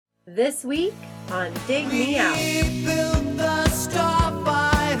This week on Dig Me Out. We built the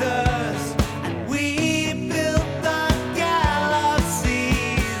starfighters, and we built the galaxies,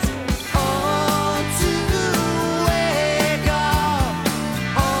 all to wake up,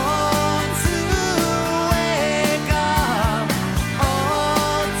 all to wake up,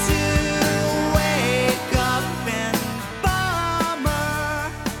 all to wake up in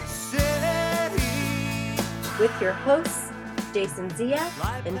Bomber City. With your hosts, Jason Zia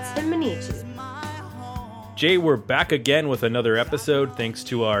and Tim Minichi. Jay, we're back again with another episode thanks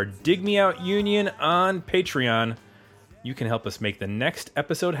to our Dig Me Out Union on Patreon. You can help us make the next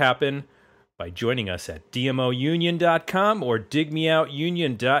episode happen by joining us at dmounion.com or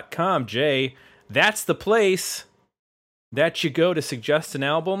digmeoutunion.com. Jay, that's the place that you go to suggest an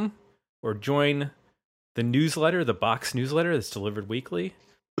album or join the newsletter, the box newsletter that's delivered weekly.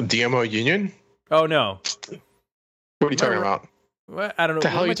 DMO Union? Oh, no. What are you talking about? What? I don't know. What the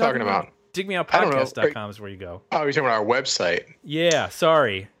hell are you talking about? Digmeoutpodcast.com is where you go. Oh, you're talking about our website. Yeah,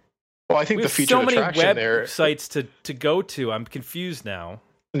 sorry. Well, I think We the have featured so many attraction there. websites to go to. I'm confused now.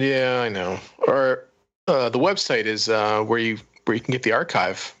 Yeah, I know. Or the website is where you can get the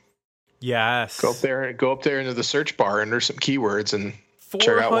archive. Yes. Go up there into the search bar and there's some keywords and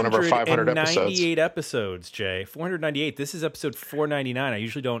check out one of our 500 episodes. 498 episodes, Jay. 498. This is episode 499. I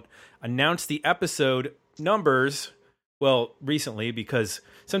usually don't announce the episode numbers. Well, recently, because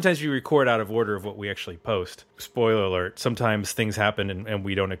sometimes we record out of order of what we actually post. Spoiler alert, sometimes things happen and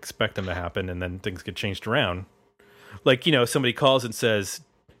we don't expect them to happen, and then things get changed around. Like, somebody calls and says,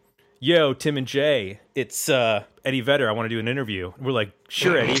 "Yo, Tim and Jay, it's Eddie Vedder. I want to do an interview." And we're like,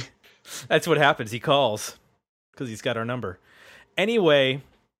 "Sure, Eddie." That's what happens. He calls because he's got our number. Anyway,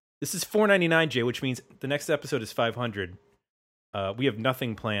 this is 499, Jay, which means the next episode is 500. We have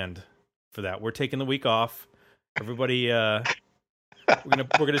nothing planned for that. We're taking the week off. Everybody, we're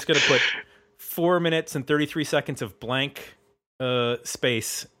just gonna put 4 minutes and 33 seconds of blank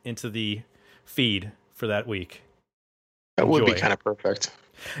space into the feed for that week. That would be Enjoy. kind of perfect.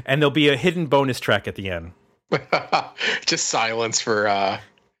 And there'll be a hidden bonus track at the end. Just silence for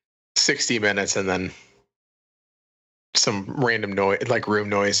 60 minutes and then some random noise, like room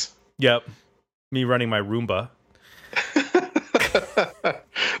noise. Yep, me running my Roomba.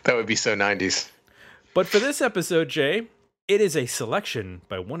 That would be so 90s. But for this episode, Jay, it is a selection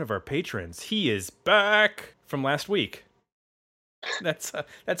by one of our patrons. He is back from last week. That's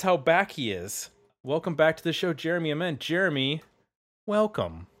how back he is. Welcome back to the show, Jeremy Amen. Jeremy,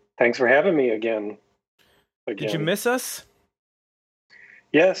 welcome. Thanks for having me again. Did you miss us?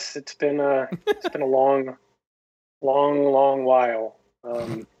 Yes, it's been a long while.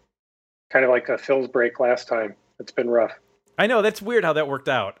 Kind of like a Phil's break last time. It's been rough. I know, that's weird how that worked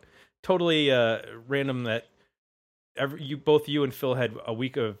out. Totally random that both you and Phil had a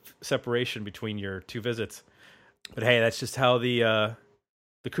week of separation between your two visits. But hey, that's just how the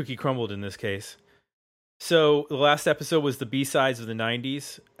cookie crumbled in this case. So the last episode was the B-sides of the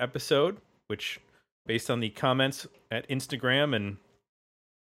 90s episode, which, based on the comments at Instagram and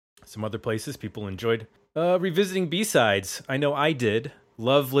some other places, people enjoyed revisiting B-sides. I know I did.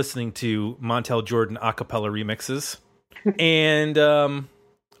 Love listening to Montel Jordan a cappella remixes. And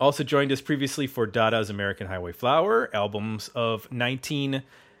also joined us previously for Dada's American Highway Flower, albums of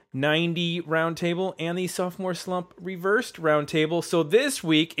 1990 Roundtable, and the Sophomore Slump Reversed Roundtable. So this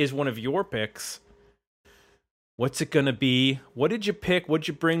week is one of your picks. What's it going to be? What did you pick? What'd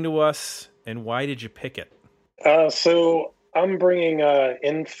you bring to us? And why did you pick it? So I'm bringing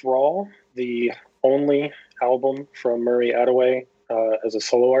in Thrall, the only album from Murray Attaway as a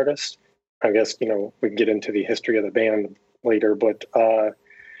solo artist. I guess, we can get into the history of the band later, but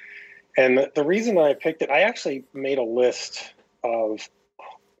and the reason I picked it, I actually made a list of,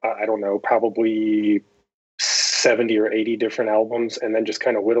 I don't know, probably 70 or 80 different albums and then just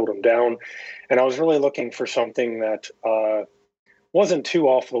kind of whittled them down. And I was really looking for something that wasn't too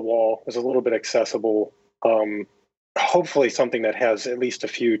off the wall, was a little bit accessible. Hopefully something that has at least a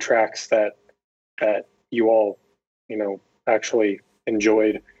few tracks that you all, actually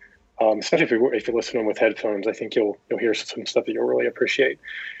enjoyed. Especially if you're listening with headphones, I think you'll hear some stuff that you'll really appreciate.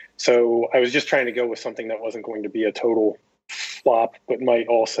 So I was just trying to go with something that wasn't going to be a total flop, but might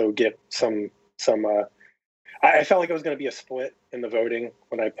also get some. I felt like it was going to be a split in the voting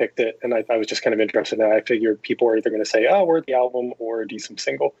when I picked it, and I was just kind of interested in that. I figured people were either going to say, "Oh, we're the album," or a decent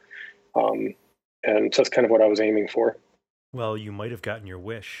single, and so that's kind of what I was aiming for. Well, you might have gotten your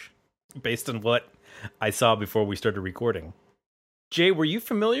wish based on what I saw before we started recording. Jay, were you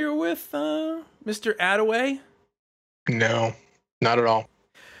familiar with Mr. Attaway? No, not at all.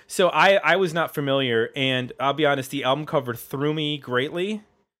 So I was not familiar, and I'll be honest, the album cover threw me greatly.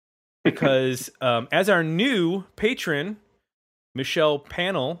 because as our new patron, Michelle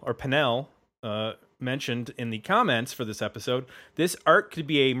Pannell, mentioned in the comments for this episode, this art could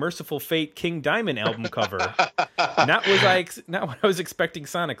be a Merciful Fate King Diamond album cover. not what I was expecting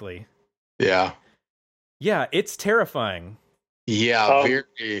sonically. Yeah. Yeah, it's terrifying. Yeah,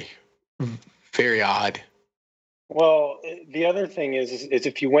 very, very odd. Well, the other thing is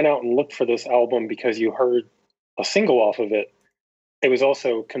if you went out and looked for this album because you heard a single off of it, it was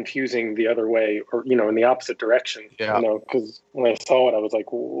also confusing the other way, or in the opposite direction. Yeah. Because when I saw it, I was like,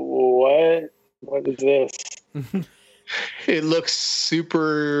 "What? What is this?" It looks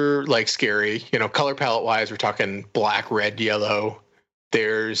super like scary. Color palette wise, we're talking black, red, yellow.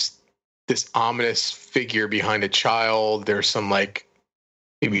 There's this ominous figure behind a child. There's some like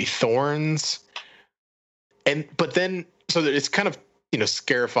maybe thorns, but then so it's kind of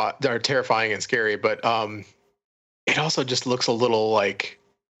terrifying and scary, but it also just looks a little like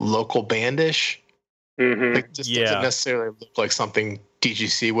local bandish. Mm-hmm. It just doesn't necessarily look like something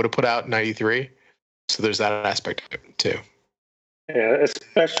DGC would have put out in '93. So there's that aspect of it too. Yeah,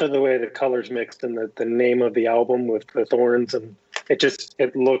 especially the way the colors mixed and the name of the album with the thorns, and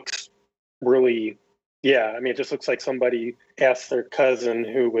it looks really, it just looks like somebody asked their cousin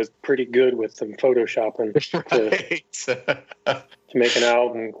who was pretty good with some photoshopping to make an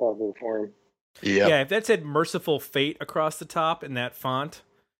album cover for him. Yeah, if that said Merciful Fate across the top in that font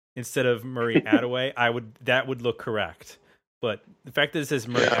instead of Murray Attaway, that would look correct. But the fact that it says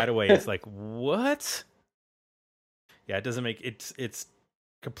Murray Attaway is like, what? Yeah, it doesn't make it's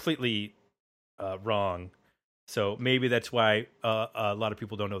completely wrong. So maybe that's why a lot of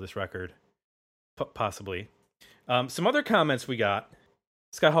people don't know this record. Possibly. Some other comments we got.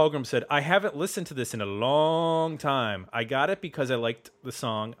 Scott Holgram said, I haven't listened to this in a long time. I got it because I liked the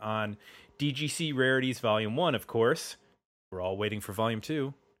song on DGC Rarities Volume 1, of course. We're all waiting for Volume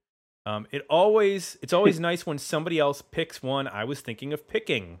 2. It's always nice when somebody else picks one I was thinking of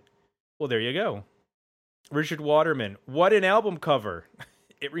picking. Well, there you go. Richard Waterman, what an album cover.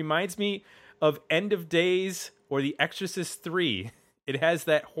 It reminds me of End of Days or The Exorcist 3. It has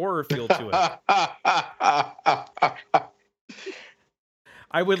that horror feel to it.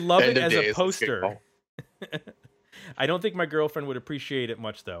 I would love it as a poster. I don't think my girlfriend would appreciate it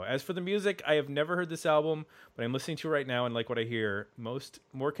much, though. As for the music, I have never heard this album, but I'm listening to it right now and like what I hear.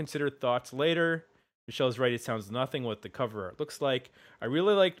 More considered thoughts later. Michelle's right, it sounds nothing what the cover art looks like. I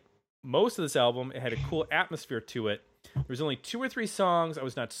really liked most of this album. It had a cool atmosphere to it. There was only 2 or 3 songs I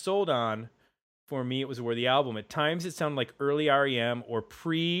was not sold on. For me, it was a worthy album. At times, it sounded like early REM or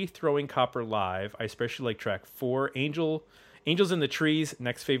pre-Throwing Copper Live. I especially like track 4, Angels in the Trees.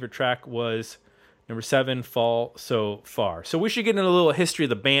 Next favorite track was number 7, Fall So Far. So we should get into a little history of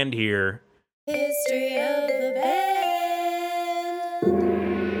the band here. History of the band.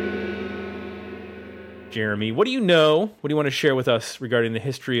 Jeremy, what do you know? What do you want to share with us regarding the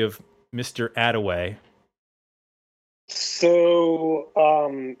history of Mr. Attaway? So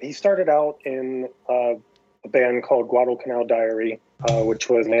he started out in a band called Guadalcanal Diary, which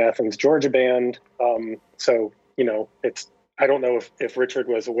was an Athens, Georgia band. I don't know if Richard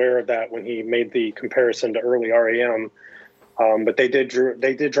was aware of that when he made the comparison to early REM, but they did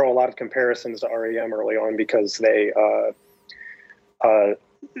draw a lot of comparisons to REM early on because they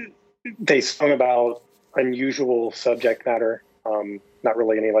sung about unusual subject matter. Not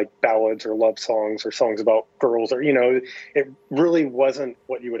really any like ballads or love songs or songs about girls or, it really wasn't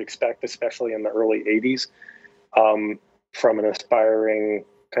what you would expect, especially in the early 80s, from an aspiring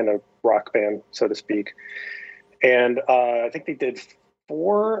kind of rock band, so to speak. And I think they did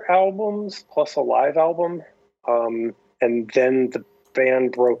 4 albums plus a live album. And then the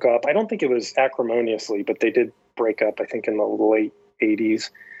band broke up. I don't think it was acrimoniously, but they did break up, I think, in the late 80s.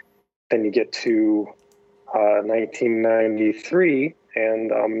 Then you get to 1993,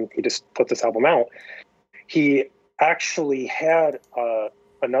 and he just put this album out. He actually had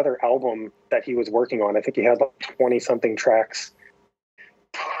another album that he was working on. I think he had like 20-something tracks,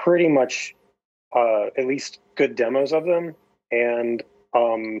 pretty much at least good demos of them. And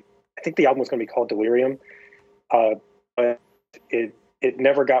I think the album was going to be called Delirium, but it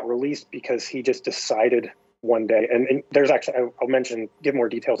never got released because he just decided one day, and there's actually, I'll give more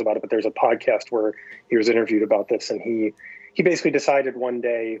details about it, but there's a podcast where he was interviewed about this, and he basically decided one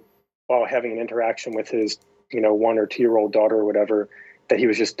day while having an interaction with his 1 or 2-year-old daughter or whatever, that he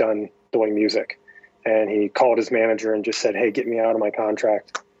was just done doing music. And he called his manager and just said, hey, get me out of my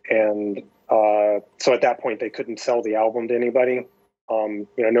contract. And so at that point they couldn't sell the album to anybody.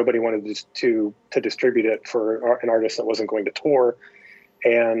 Nobody wanted to distribute it for an artist that wasn't going to tour.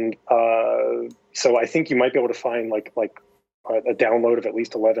 And so I think you might be able to find like a download of at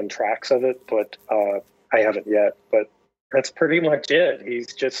least 11 tracks of it, but I haven't yet. But that's pretty much it.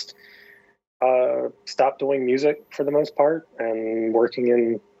 He's just stopped doing music for the most part and working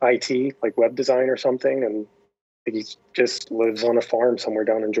in IT, like web design or something. And he just lives on a farm somewhere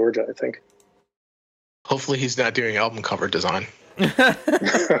down in Georgia, I think. Hopefully he's not doing album cover design.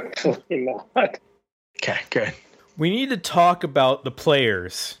 Hopefully not. Okay, good. We need to talk about the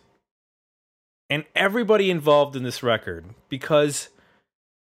players and everybody involved in this record, because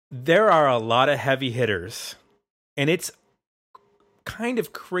there are a lot of heavy hitters, and it's kind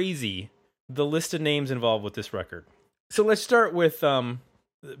of crazy, the list of names involved with this record. So let's start with some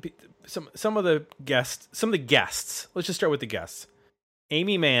of the guests. Let's just start with the guests.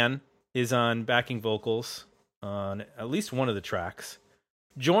 Amy Mann is on backing vocals on at least one of the tracks,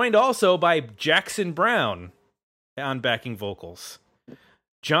 joined also by Jackson Browne on backing vocals.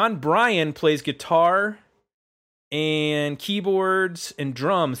 John Bryan plays guitar and keyboards and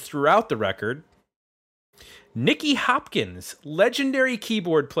drums throughout the record. Nicky Hopkins, legendary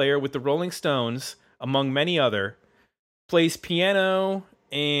keyboard player with the Rolling Stones, among many other, plays piano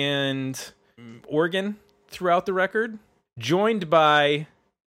and organ throughout the record, joined by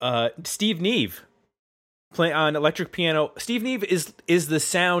Steve Neve playing on electric piano. Steve Neve is the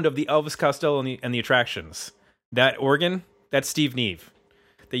sound of the Elvis Costello and the Attractions. That organ, that's Steve Neve,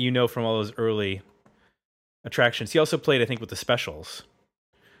 that you know from all those early Attractions. He also played, I think, with the Specials,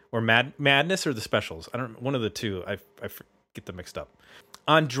 or Madness, or the Specials. I don't. One of the two. I get them mixed up.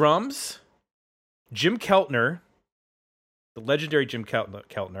 On drums, Jim Keltner, the legendary Jim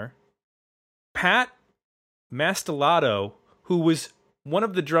Keltner. Pat Mastelotto, who was one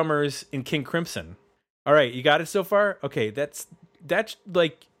of the drummers in King Crimson. All right, you got it so far? Okay, that's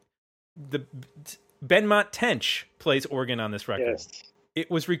like the Benmont Tench plays organ on this record. Yes. It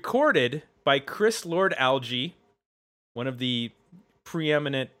was recorded by Chris Lord Alge, one of the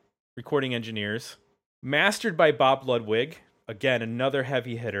preeminent recording engineers. Mastered by Bob Ludwig, again, another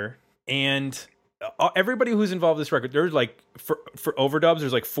heavy hitter. And everybody who's involved in this record, there's like, for overdubs,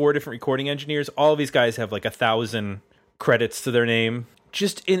 there's like 4 different recording engineers. All of these guys have like 1,000 credits to their name.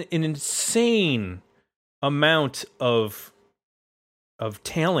 Just an insane amount of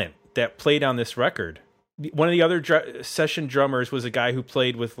talent that played on this record. One of the other session drummers was a guy who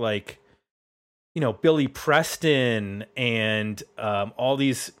played with, like, Billy Preston and all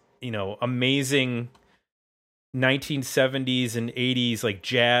these, amazing 1970s and 80s like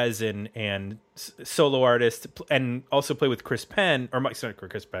jazz and solo artists, and also play with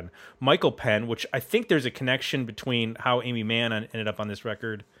Michael Penn, which I think there's a connection between how Amy Mann ended up on this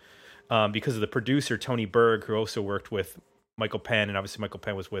record because of the producer Tony Berg, who also worked with Michael Penn, and obviously Michael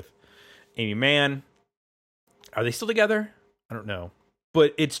Penn was with Amy Mann. Are they still together? I don't know,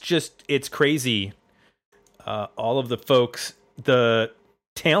 but it's crazy. All of the folks, the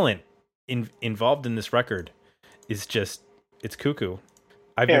talent involved in this record is it's cuckoo.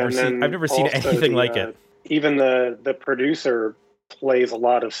 I've never seen anything like it. Even the producer plays a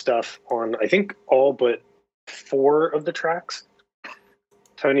lot of stuff on, I think, all but 4 of the tracks.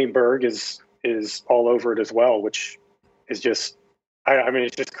 Tony Berg is all over it as well, which is just, I mean,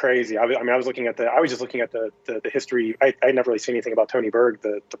 it's just crazy. I was just looking at the history. I never really seen anything about Tony Berg,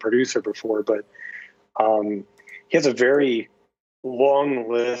 the producer, before, but he has a very long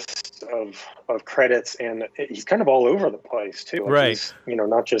list of credits, and he's kind of all over the place too. Like, right.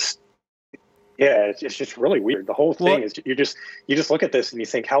 Not just, it's just really weird. The whole thing is you just look at this and you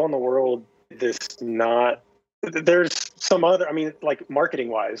think, how in the world did this not, there's some other, I mean, like marketing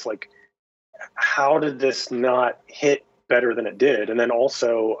wise, like how did this not hit better than it did? And then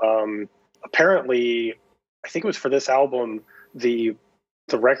also, apparently, I think it was for this album, the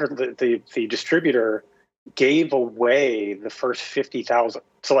record, the distributor gave away the first 50,000.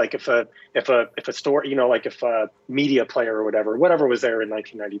 So like if a store, like if a media player or whatever was there in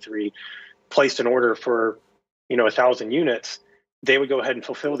 1993 placed an order for, 1,000 units, they would go ahead and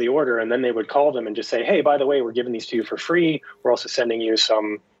fulfill the order. And then they would call them and just say, hey, by the way, we're giving these to you for free. We're also sending you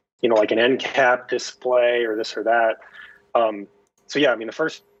some, like an end cap display or this or that. So yeah, I mean, the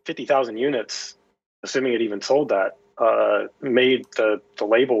first 50,000 units, assuming it even sold that, made the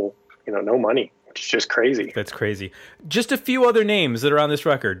label, no money. It's just crazy. That's crazy. Just a few other names that are on this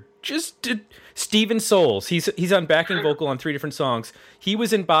record. Steven Souls. He's on backing vocal on 3 different songs. He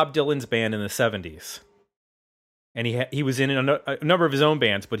was in Bob Dylan's band in the 70s, and he was in a number of his own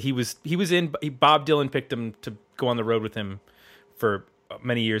bands. But Bob Dylan picked him to go on the road with him for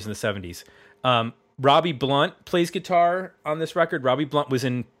many years in the 70s. Robbie Blunt plays guitar on this record. Robbie Blunt was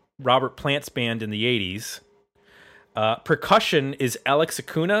in Robert Plant's band in the 80s. Percussion is Alex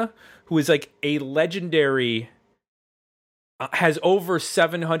Acuna, who is like a legendary has over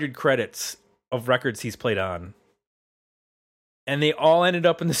 700 credits of records he's played on. And they all ended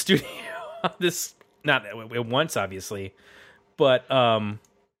up in the studio on this, not at once, obviously, but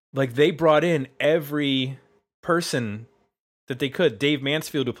like they brought in every person that they could. Dave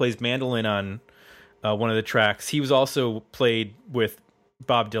Mansfield, who plays mandolin on one of the tracks, he was also played with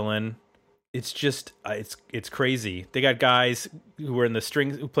Bob Dylan. It's just it's crazy. They got guys who were in the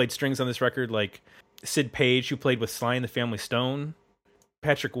strings, who played strings on this record, like Sid Page, who played with Sly and the Family Stone,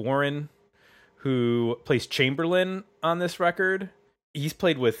 Patrick Warren, who plays Chamberlain on this record. He's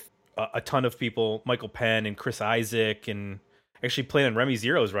played with a ton of people, Michael Penn and Chris Isaac, and actually played on Remy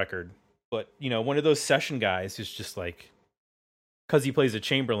Zero's record. But, you know, one of those session guys who's just like, because he plays a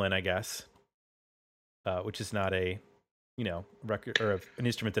Chamberlain, I guess, which is not a, you know, record or an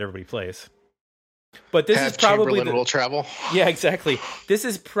instrument that everybody plays. But this is probably Chamberlain will travel. Yeah, exactly. This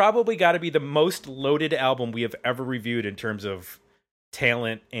has probably got to be the most loaded album we have ever reviewed in terms of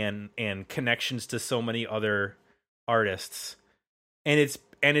talent and connections to so many other artists. And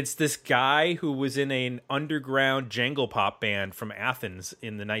it's this guy who was in an underground jangle pop band from Athens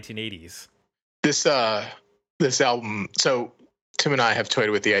in the 1980s. This album. So Tim and I have toyed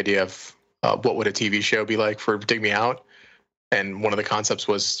with the idea of what would a TV show be like for Dig Me Out, and one of the concepts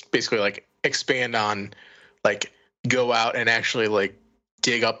was basically like expand on, like, go out and actually like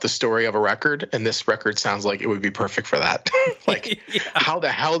dig up the story of a record, and this record sounds like it would be perfect for that. Like, yeah. How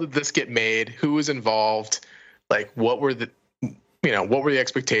the hell did this get made? Who was involved? Like, what were the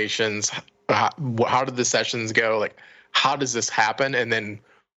expectations? How did the sessions go? Like, how does this happen? And then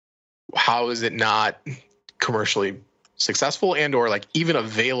how is it not commercially successful and or like even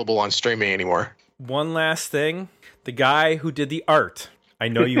available on streaming anymore? One last thing, the guy who did the art, I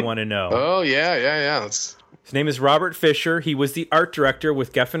know you want to know. Oh yeah. His name is Robert Fisher. He was the art director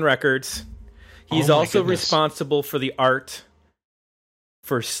with Geffen Records. He's also responsible for the art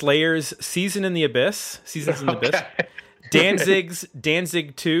for Slayer's Seasons in the Abyss, Danzig's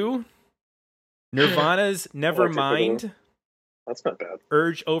 2, Nirvana's Nevermind. That's not bad.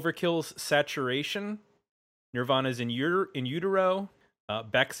 Urge Overkill's Saturation, Nirvana's In Utero,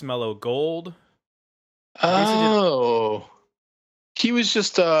 Beck's Mellow Gold. Oh, he was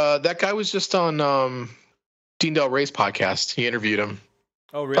just that guy was just on Dean Del Rey's podcast. He interviewed him.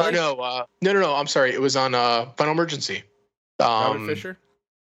 Oh, really? No. I'm sorry. It was on Final Emergency. Robert Fisher?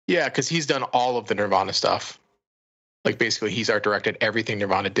 Yeah, because he's done all of the Nirvana stuff. Like, basically, he's art directed everything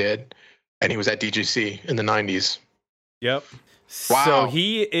Nirvana did, and he was at DGC in the 90s. Yep. Wow. So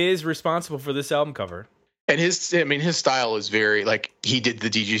he is responsible for this album cover. And his style is very, like, he did the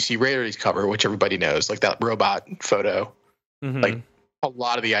DGC Rarities cover, which everybody knows, like that robot photo. Mm-hmm. Like, a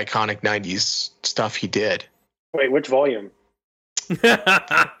lot of the iconic 90s stuff he did. Wait, which volume?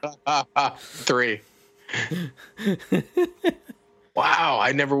 3. Wow,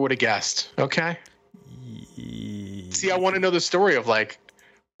 I never would have guessed. Okay. See, I want to know the story of, like,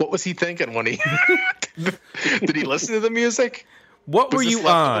 what was he thinking when he did he listen to the music? What were you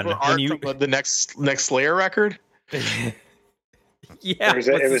on when you from the next Slayer record? Yeah,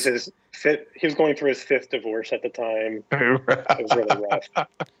 it was his fifth. He was going through his 5th divorce at the time. It was really rough.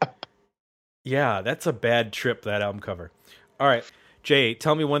 Yeah, that's a bad trip, that album cover. All right, Jay,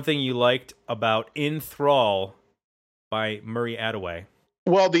 tell me one thing you liked about In Thrall by Murray Attaway.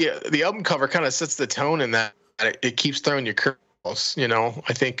 Well, the album cover kind of sets the tone in that it keeps throwing you curveballs. You know,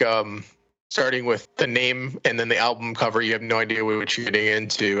 I think starting with the name and then the album cover, you have no idea what you're getting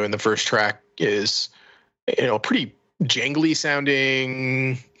into. And the first track is, you know, pretty jangly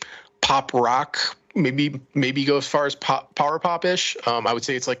sounding pop rock, maybe go as far as power pop-ish. I would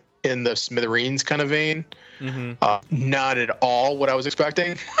say it's like in the Smithereens kind of vein. Mm-hmm. Not at all what I was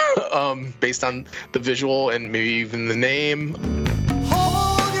expecting, based on the visual and maybe even the name.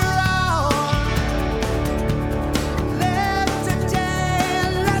 Hold your own. Let today,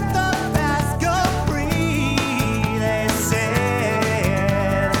 let the past go free, they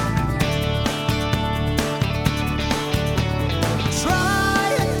said.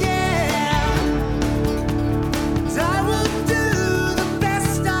 Try again. I will do the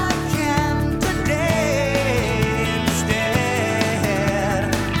best I can today instead.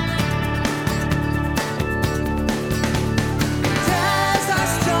 As I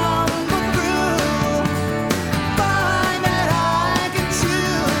stumble through, find that I can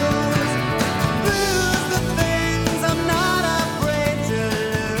choose, lose the things I'm not afraid to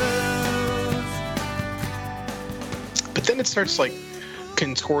lose. But then it starts like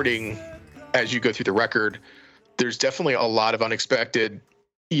contorting as you go through the record. There's definitely a lot of unexpected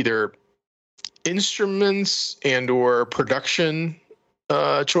either instruments and or production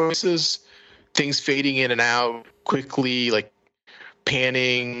choices, things fading in and out quickly, like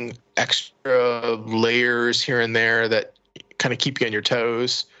panning, extra layers here and there that kind of keep you on your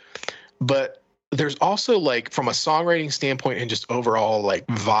toes. But there's also, like, from a songwriting standpoint and just overall, like,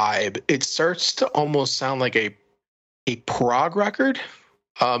 vibe, it starts to almost sound like a prog record,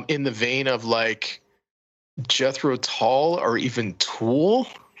 in the vein of, like, Jethro Tull or even Tool,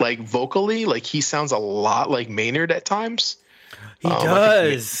 like, vocally. Like, he sounds a lot like Maynard at times. He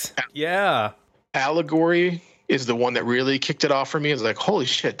does. Yeah. Allegory is the one that really kicked it off for me. It's like, holy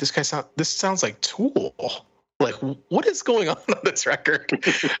shit, this sounds like Tool. Like, what is going on this record?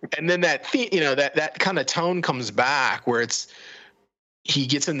 And then that kind of tone comes back where he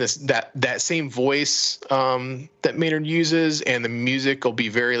gets in that same voice that Maynard uses, and the music will be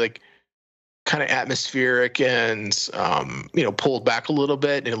very, like, kind of atmospheric and pulled back a little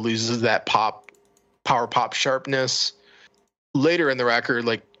bit, and it loses that power pop sharpness. Later in the record,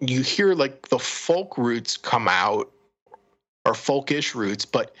 like, you hear, like, the folk roots come out, or folkish roots,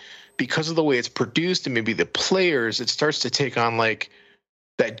 but because of the way it's produced and maybe the players, it starts to take on, like,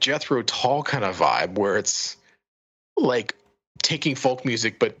 that Jethro Tull kind of vibe where it's like taking folk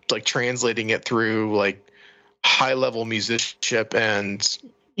music but, like, translating it through, like, high level musicianship and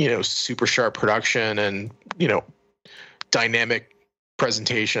super sharp production and dynamic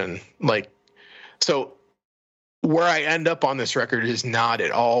presentation. Like, so where I end up on this record is not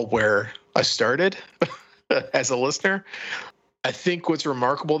at all where I started as a listener. I think what's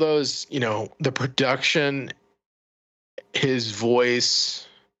remarkable, though, is, the production, his voice,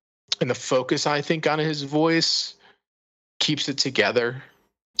 and the focus, I think, on his voice keeps it together.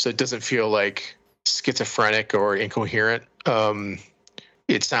 So it doesn't feel like schizophrenic or incoherent.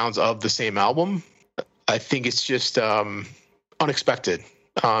 It sounds of the same album. I think it's just unexpected.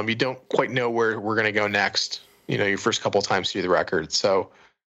 You don't quite know where we're going to go next, your first couple of times through the record. So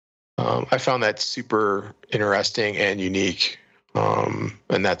I found that super interesting and unique.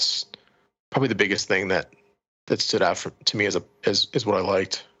 And that's probably the biggest thing that stood out to me as what I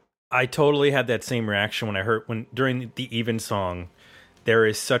liked. I totally had that same reaction when I heard during the Even song, there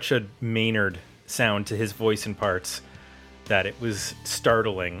is such a Maynard sound to his voice and parts that it was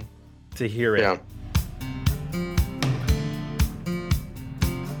startling to hear it. Yeah.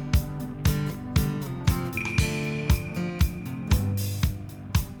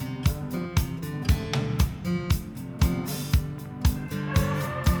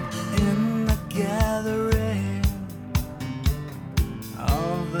 In the gathering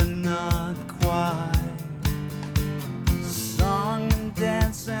of the not quite, song and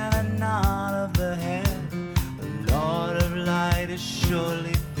dance and a nod of the head, the Lord of Light is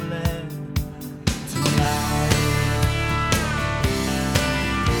surely fled tonight.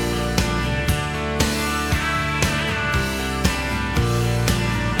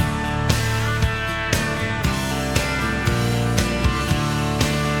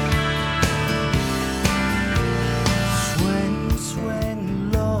 Swing,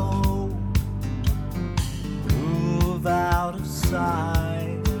 swing low, move out of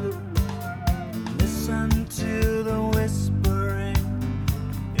sight. Listen to the whispering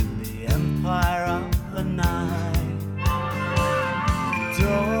in the empire of the night.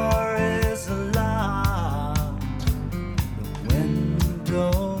 Door is locked, the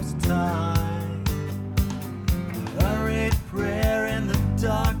windows tight. Hurried prayer in the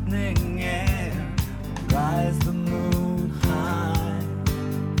darkening air, rise the moon high.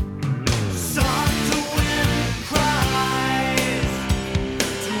 Soft wind cries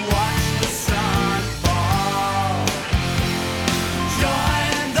to watch the sun fall.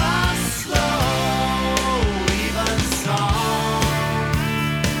 Join the slow even song,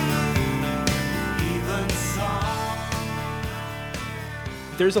 even song.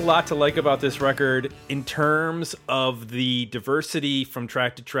 There's a lot to like about this record in terms of the diversity from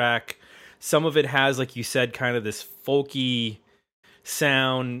track to track. Some of it has, like you said, kind of this folky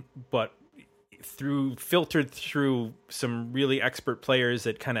sound, but filtered through some really expert players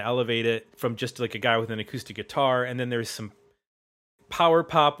that kind of elevate it from just like a guy with an acoustic guitar. And then there's some power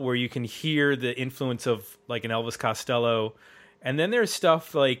pop where you can hear the influence of like an Elvis Costello. And then there's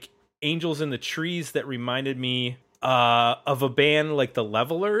stuff like Angels in the Trees that reminded me of a band like the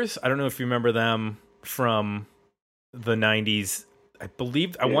Levelers. I don't know if you remember them from the 90s.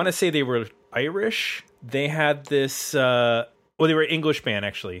 I want to say they were Irish. They had this, they were an English band,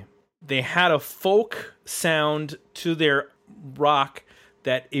 actually. They had a folk sound to their rock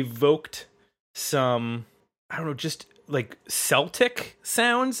that evoked some, I don't know, just like Celtic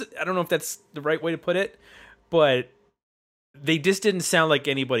sounds. I don't know if that's the right way to put it, but they just didn't sound like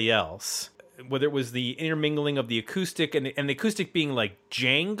anybody else. Whether it was the intermingling of the acoustic and the acoustic being like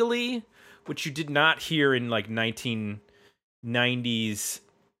jangly, which you did not hear in like 90s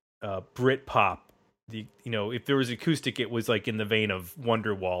Brit pop. If there was acoustic, it was like in the vein of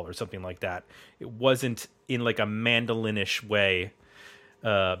Wonderwall or something like that. It wasn't in like a mandolinish way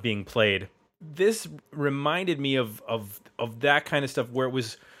being played. This reminded me of that kind of stuff where it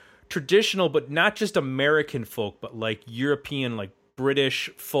was traditional, but not just American folk, but like European, like British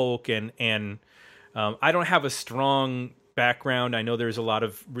folk. And I don't have a strong background. I know there's a lot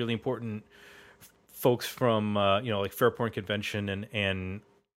of really important folks from like Fairport Convention and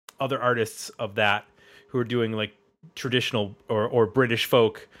other artists of that who are doing like traditional or British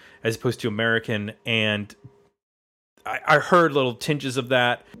folk as opposed to American. And I heard little tinges of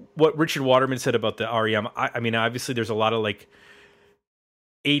that. What Richard Waterman said about the REM, I mean, obviously there's a lot of like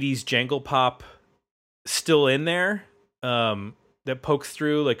 80s jangle pop still in there that pokes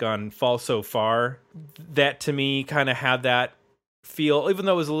through, like on Fall So Far. That to me kind of had that feel, even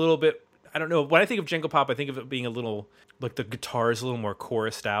though it was a little bit, I don't know. When I think of jangle pop, I think of it being a little, like the guitar is a little more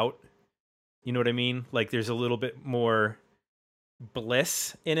chorused out. You know what I mean? Like there's a little bit more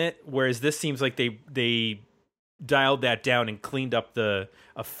bliss in it, whereas this seems like they dialed that down and cleaned up the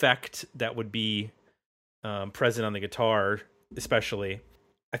effect that would be present on the guitar, especially.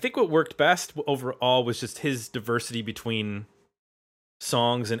 I think what worked best overall was just his diversity between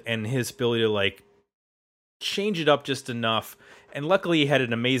songs and his ability to like change it up just enough. And luckily he had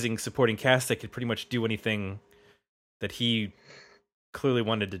an amazing supporting cast that could pretty much do anything that he clearly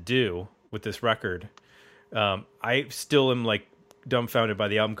wanted to do with this record. I still am like dumbfounded by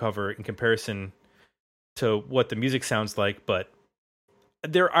the album cover in comparison to what the music sounds like, but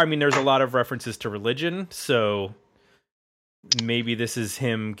there's a lot of references to religion, so maybe this is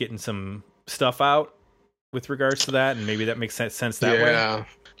him getting some stuff out with regards to that, and maybe that makes sense that way. Yeah,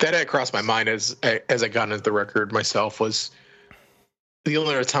 that had crossed my mind as I got into the record myself. Was the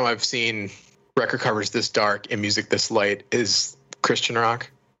only other time I've seen record covers this dark and music this light is Christian rock.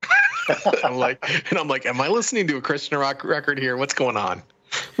 I'm like, am I listening to a Christian rock record here? What's going on?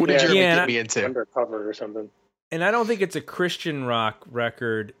 What did you get me into? Undercover or something. And I don't think it's a Christian rock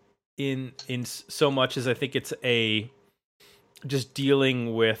record in so much as I think it's just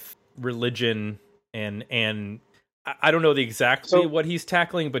dealing with religion and I don't know exactly what he's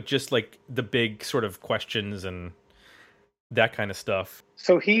tackling, but just like the big sort of questions and that kind of stuff.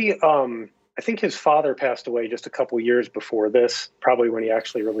 So he, I think his father passed away just a couple years before this, probably when he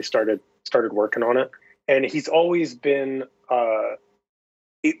actually really started working on it. And he's always been,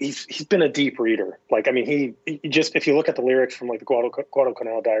 he's been a deep reader. Like, I mean, he just, if you look at the lyrics from like the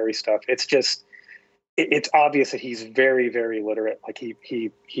Guadalcanal Diary stuff, it's just, it's obvious that he's very, very literate. Like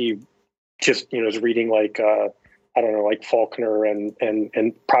he just, is reading like, I don't know, like Faulkner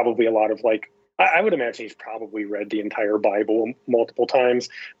and probably a lot of like, I would imagine he's probably read the entire Bible multiple times,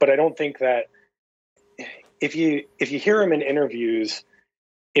 but I don't think that if you hear him in interviews,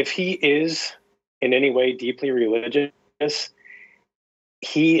 if he is in any way deeply religious,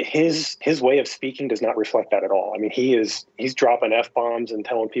 his way of speaking does not reflect that at all. I mean, he's dropping F-bombs and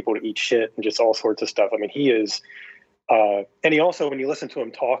telling people to eat shit and just all sorts of stuff. I mean, he is, and he also, when you listen to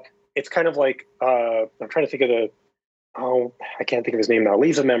him talk, it's kind of like, I'm trying to think of I can't think of his name now,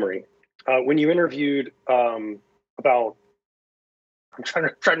 Leaves of Memory. When you interviewed about, I'm trying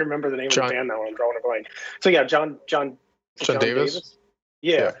to remember the name of the band now. I'm drawing a blank. So yeah, John Davis.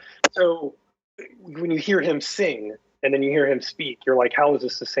 Yeah. So when you hear him sing and then you hear him speak, you're like, how is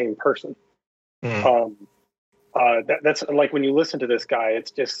this the same person? That's like when you listen to this guy,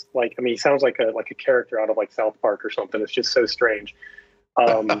 it's just like, I mean, he sounds like a character out of like South Park or something. It's just so strange.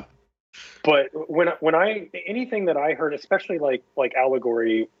 But when anything that I heard, especially like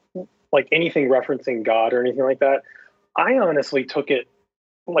allegory, like anything referencing God or anything like that, I honestly took it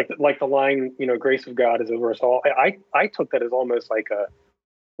like the line, grace of God is over us all. I took that as almost like a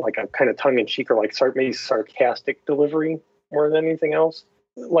kind of tongue in cheek or like maybe sarcastic delivery more than anything else.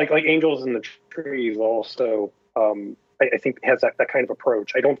 Like Angels in the Trees also, I think has that kind of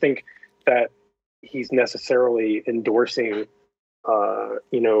approach. I don't think that he's necessarily endorsing,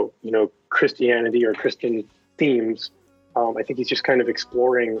 Christianity or Christian themes. I think he's just kind of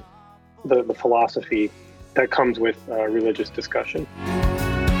exploring the philosophy that comes with religious discussion.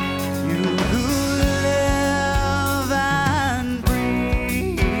 You live and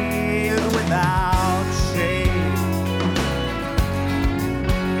breathe without shame.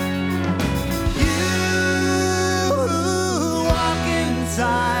 You walk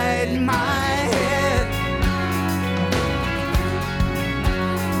inside my head.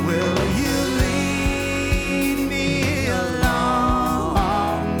 Will you lead me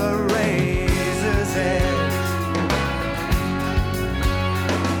along the razor's edge?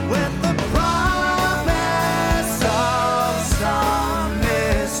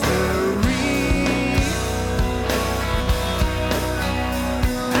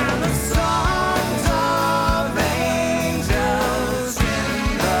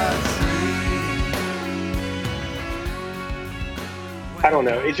 I don't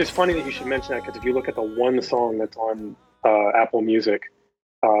know. It's just funny that you should mention that, because if you look at the one song that's on Apple Music,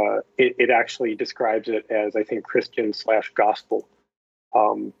 it actually describes it as, I think, Christian/gospel.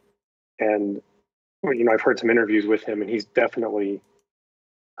 And I've heard some interviews with him, and he's definitely,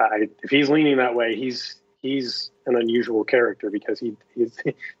 if he's leaning that way, he's an unusual character, because he's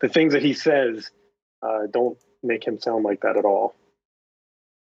the things that he says don't make him sound like that at all.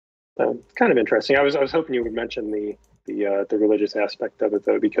 It's kind of interesting. I was hoping you would mention the religious aspect of it,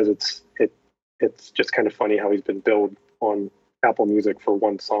 though, because it's just kind of funny how he's been billed on Apple Music for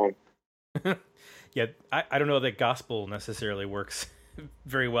one song. Yeah, I don't know that gospel necessarily works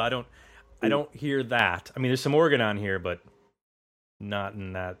very well. I don't hear that. I mean, there's some organ on here, but not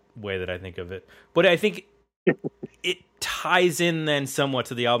in that way that I think of it. But I think it ties in then somewhat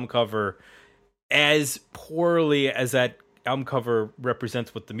to the album cover, as poorly as that album cover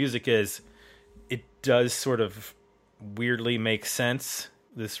represents what the music is. It does sort of weirdly make sense.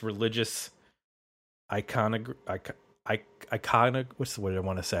 This religious iconic, what's the word I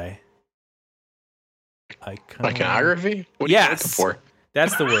want to say? Iconography? What are you looking for?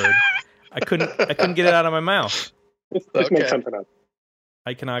 That's the word. I couldn't get it out of my mouth. Just make something up.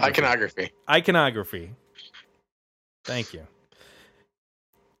 Iconography. Thank you.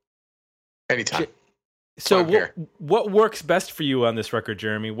 Anytime. So what works best for you on this record,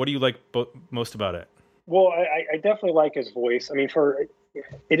 Jeremy? What do you like most about it? Well, I definitely like his voice. I mean,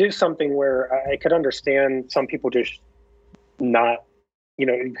 it is something where I could understand some people just not,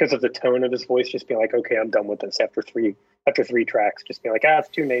 because of the tone of his voice, just being like, okay, I'm done with this after three tracks. Just being like, it's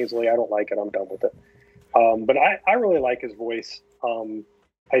too nasally. I don't like it. I'm done with it. But I really like his voice.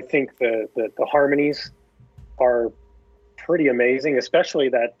 I think the harmonies are pretty amazing, especially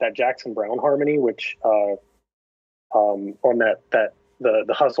that Jackson Browne harmony, which on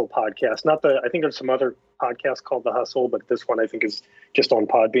the Hustle podcast. I think there's some other podcasts called The Hustle, but this one I think is just on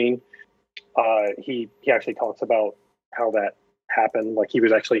Podbean. He actually talks about how that happened. Like, he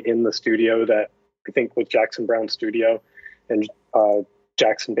was actually in the studio that I think was Jackson Browne's studio, and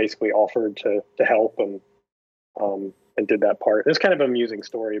Jackson basically offered to help and did that part. It's kind of an amusing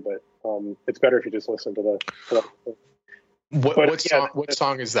story, but it's better if you just listen to the What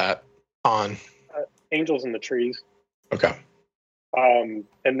song is that on? Angels in the Trees. Okay. And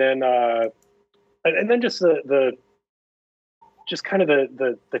then just the kind of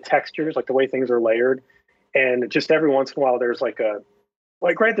the textures, like the way things are layered, and just every once in a while there's like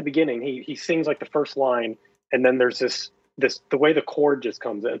right at the beginning he sings like the first line, and then there's this the way the chord just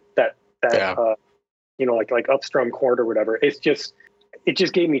comes in that like upstrum chord or whatever. It just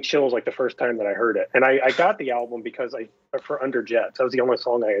gave me chills like the first time that I heard it. And I got the album because for Under Jets. That was the only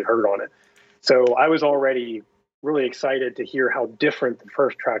song I had heard on it. So I was already really excited to hear how different the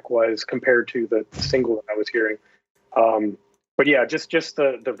first track was compared to the single that I was hearing. But yeah, just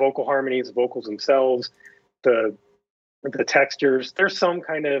the vocal harmonies, the vocals themselves, the textures. There's some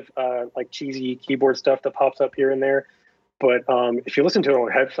kind of like cheesy keyboard stuff that pops up here and there. But if you listen to it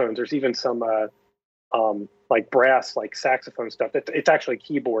on headphones, there's even some like brass, like saxophone stuff. It's actually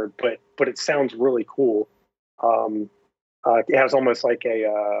keyboard, but it sounds really cool. It has almost like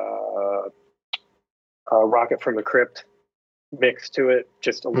a Rocket from the Crypt mix to it,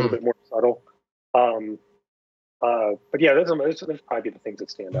 just a little bit more subtle. But yeah, those probably the things that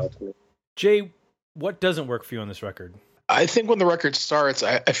stand out to me. Jay, what doesn't work for you on this record? I think when the record starts,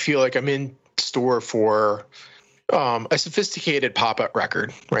 I feel like I'm in store for a sophisticated pop-up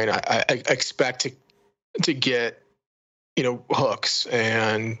record, right? I expect to get, hooks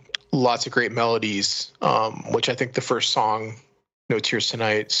and lots of great melodies, which I think the first song, No Tears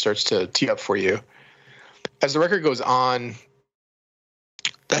Tonight, starts to tee up for you. As the record goes on,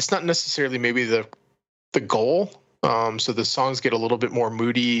 that's not necessarily maybe the goal. So the songs get a little bit more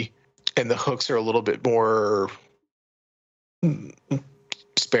moody, and the hooks are a little bit more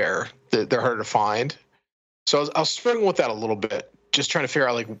spare. They're harder to find. So I was struggling with that a little bit, just trying to figure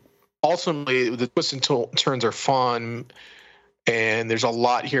out, like, ultimately the twists and turns are fun, and there's a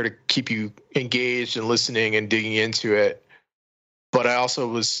lot here to keep you engaged and listening and digging into it. But I also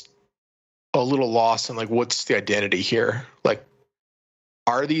was a little lost in, like, what's the identity here? Like,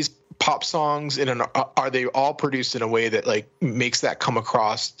 are these pop songs are they all produced in a way that, like, makes that come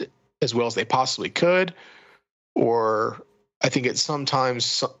across as well as they possibly could? Or I think it's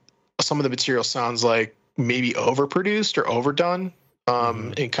sometimes some of the material sounds like maybe overproduced or overdone.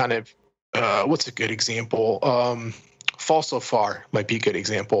 And kind of what's a good example? Fall So Far might be a good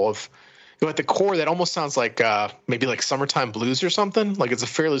example of, at the core, that almost sounds like maybe like Summertime Blues or something. Like, it's a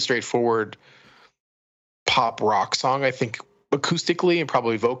fairly straightforward pop rock song, I think, acoustically and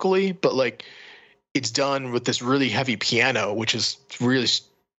probably vocally, but, like, it's done with this really heavy piano, which is really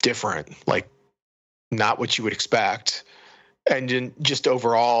different, like not what you would expect. And then just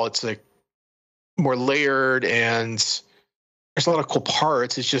overall, it's like more layered, and there's a lot of cool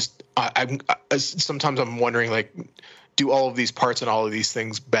parts. It's just sometimes I'm wondering, like, do all of these parts and all of these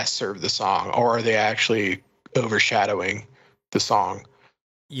things best serve the song, or are they actually overshadowing the song?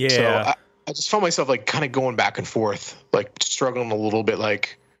 Yeah. So I just found myself like kind of going back and forth, like struggling a little bit,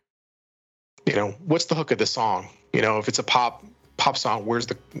 like, you know, what's the hook of the song? You know, if it's a pop song, what's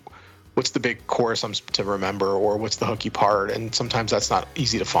the big chorus I'm to remember, or what's the hooky part? And sometimes that's not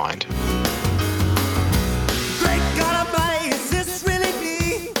easy to find. Great God Almighty, is this really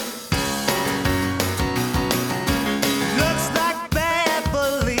me? Looks like bad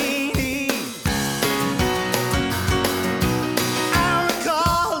Fellini. I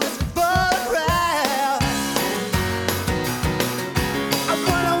recall this photograph. I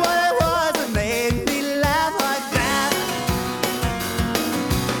wonder what it was that made me laugh like that.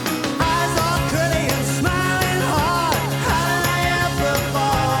 Eyes all curly and smiling hard. How did I ever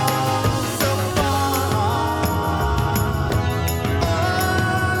fall so far?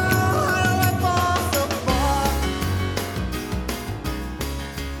 Oh, how did I fall so far?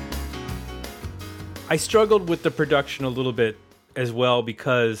 I struggled with the production a little bit as well,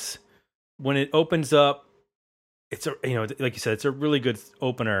 because when it opens up, it's a, you know, like you said, it's a really good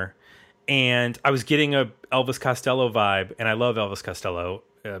opener, and I was getting a Elvis Costello vibe, and I love Elvis Costello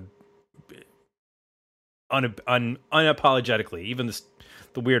unapologetically, even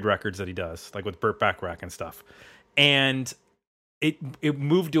the weird records that he does, like with Burt Bacharach and stuff, and it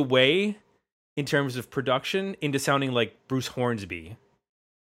moved away in terms of production into sounding like Bruce Hornsby.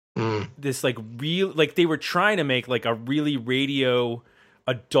 This like real, like they were trying to make like a really radio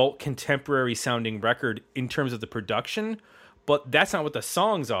adult contemporary sounding record in terms of the production, but that's not what the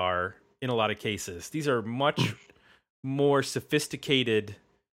songs are in a lot of cases. These are much more sophisticated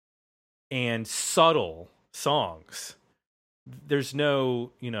and subtle songs. There's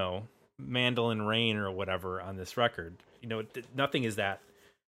no, you know, Mandolin Rain or whatever on this record. You know, nothing is that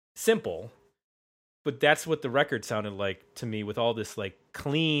simple. But that's what the record sounded like to me, with all this like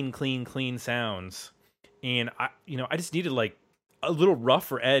clean sounds. And I just needed like a little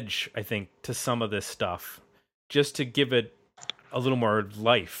rougher edge, I think, to some of this stuff, just to give it a little more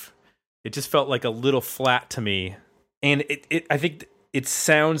life. It just felt like a little flat to me. And I think it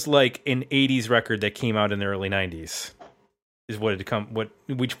sounds like an 80s record that came out in the early 90s is what it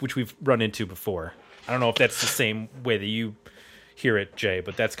which we've run into before. I don't know if that's the same way that you hear it, Jay,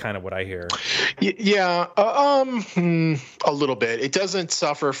 but that's kind of what I hear. Yeah, a little bit. It doesn't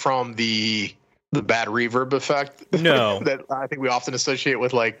suffer from the bad reverb effect. No. That I think we often associate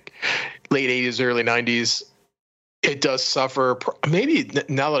with like late 80s, early 90s. It does suffer. Maybe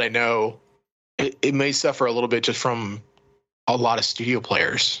now that I know, it may suffer a little bit just from a lot of studio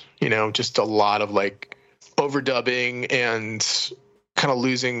players. You know, just a lot of like overdubbing and kind of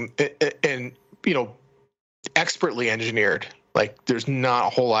losing, and you know, expertly engineered. Like, there's not a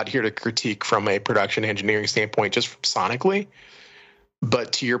whole lot here to critique from a production engineering standpoint, just sonically.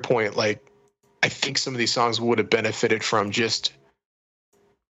 But to your point, like, I think some of these songs would have benefited from just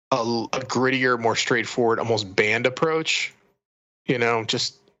a grittier, more straightforward, almost band approach. You know,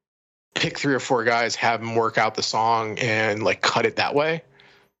 just pick 3 or 4 guys, have them work out the song, and like cut it that way,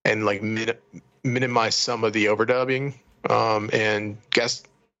 and like minimize some of the overdubbing and guest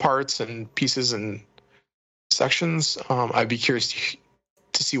parts and pieces and sections. I'd be curious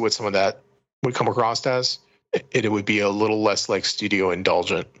to see what some of that would come across as. It would be a little less like studio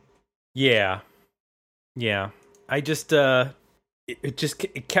indulgent. Yeah. I just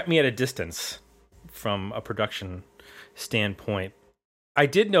it kept me at a distance from a production standpoint. I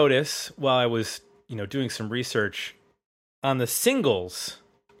did notice while I was, you know, doing some research on the singles,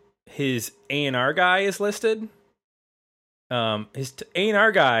 his A&R guy is listed. His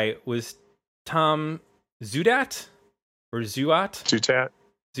A&R guy was Tom Zutat or Zutat.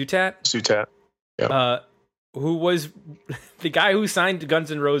 Yep. Who was the guy who signed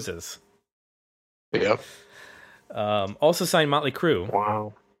Guns N' Roses. Yep. Also signed Motley Crue.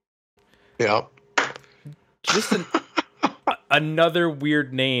 Wow. Yep. Just another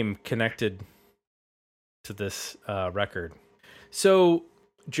weird name connected to this record. So,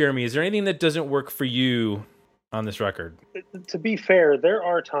 Jeremy, is there anything that doesn't work for you on this record? To be fair, there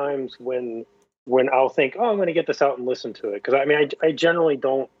are times when I'll think, oh, I'm going to get this out and listen to it. Because, I mean, I generally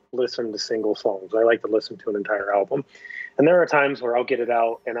don't listen to single songs. I like to listen to an entire album. And there are times where I'll get it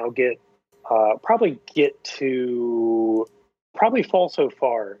out and I'll probably Fall So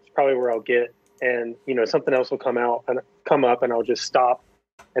Far. It's probably where I'll get, and, you know, something else will come up and I'll just stop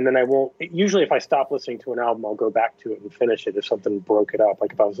and then I won't. Usually, if I stop listening to an album, I'll go back to it and finish it if something broke it up,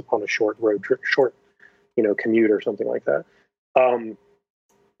 like if I was on a short road trip, commute or something like that.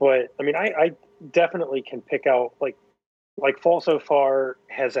 But I mean, I definitely can pick out like Fall So Far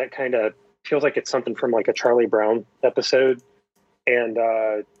has that kind of feels like it's something from like a Charlie Brown episode, and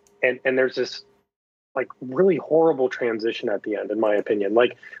there's this like really horrible transition at the end, in my opinion.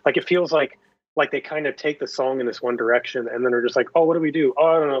 Like it feels like they kind of take the song in this one direction and then they're just like, oh, what do we do? Oh,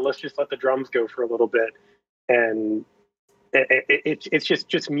 I don't know. Let's just let the drums go for a little bit. And it's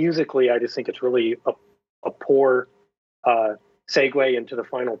just musically, I just think it's really a poor segue into the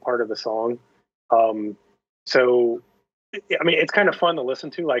final part of the song. So, I mean, it's kind of fun to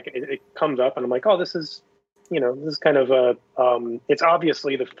listen to. Like it comes up and I'm like, oh, this is kind of it's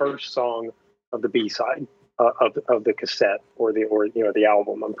obviously the first song of the B-side of the cassette or the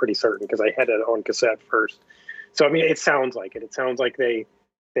album. I'm pretty certain because I had it on cassette first. So I mean, it sounds like it. It sounds like they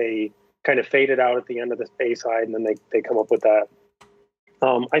kind of fade it out at the end of the A-side and then they come up with that.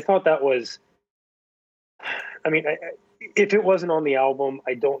 I thought that was. I mean, if it wasn't on the album,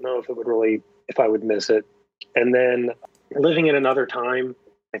 I don't know if I would miss it. And then Living in Another Time,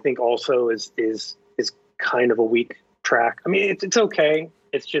 I think also is kind of a weak track. I mean, it's okay.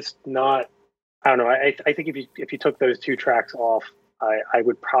 It's just not. I don't know. I think if you took those two tracks off, I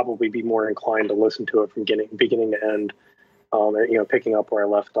would probably be more inclined to listen to it from beginning to end, picking up where I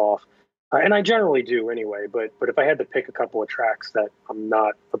left off. And I generally do anyway. But if I had to pick a couple of tracks that I'm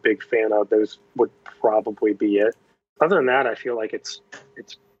not a big fan of, those would probably be it. Other than that, I feel like it's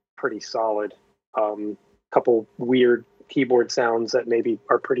pretty solid. Couple weird keyboard sounds that maybe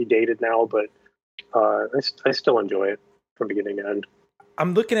are pretty dated now, but I still enjoy it from beginning to end.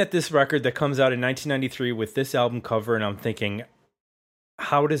 I'm looking at this record that comes out in 1993 with this album cover, and I'm thinking,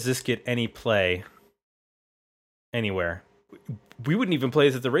 how does this get any play anywhere? We wouldn't even play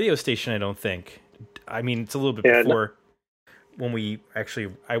this at the radio station, I don't think. I mean, it's a little bit before when we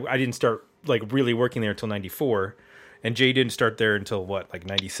actually... I didn't start like really working there until 94, and Jay didn't start there until what, like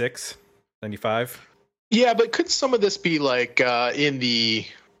 96, 95? Yeah, but could some of this be like in the,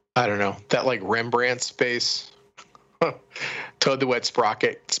 I don't know, that like Rembrandt space? Toad the Wet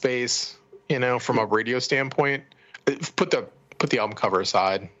Sprocket space, from a radio standpoint. Put the album cover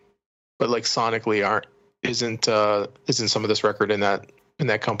aside, but like sonically isn't some of this record in that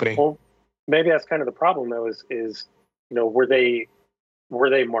company? Well, maybe that's kind of the problem though. Is were they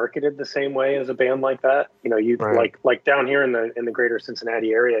marketed the same way as a band like that? You right. like down here in the greater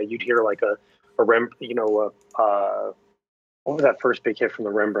Cincinnati area, you'd hear like a what was that first big hit from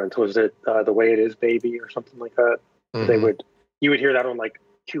the Rembrandts? Was it The Way It Is, Baby, or something like that? Mm-hmm. You would hear that on like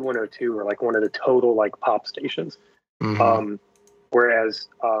Q102 or like one of the total like pop stations. Mm-hmm. Whereas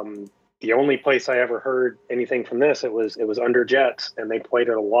the only place I ever heard anything from this, it was Under Jets, and they played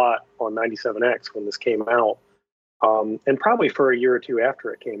it a lot on 97X when this came out. And probably for a year or two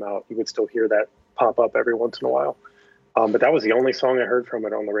after it came out, you would still hear that pop up every once in a while. But that was the only song I heard from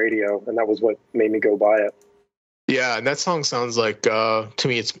it on the radio, and that was what made me go buy it. Yeah, and that song sounds like, to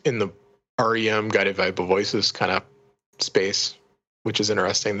me, it's in the REM Guided by Voices kind of space, which is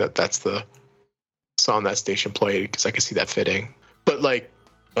interesting that that's the song that station played, because I could see that fitting. But like,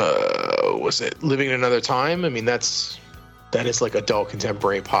 was it Living in Another Time? I mean, that is like adult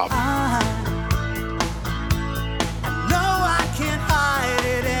contemporary pop.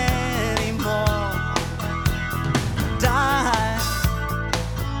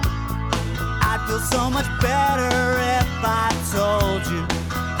 So much better if I told you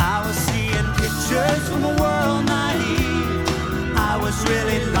I was seeing pictures from a world naive. I was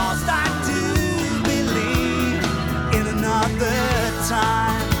really lost. I do believe in another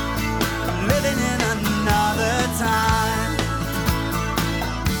time, living in another time.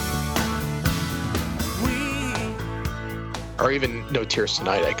 Or even No Tears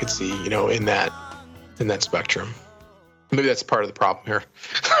Tonight, I could see, in that spectrum. Maybe that's part of the problem here.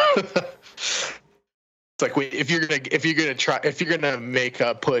 Like if you're gonna make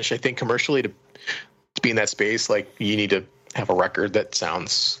a push, I think commercially to be in that space, like you need to have a record that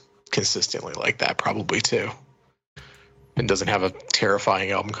sounds consistently like that, probably too, and doesn't have a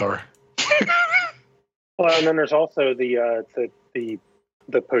terrifying album cover. Well, and then there's also the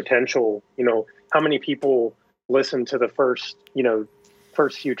potential. How many people listened to the first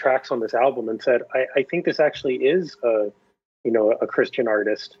few tracks on this album and said, I think this actually is a Christian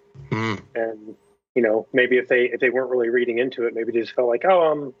artist, and maybe if they weren't really reading into it, maybe they just felt like,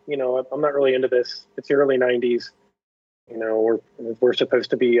 oh, I'm not really into this. It's the early 90s. We're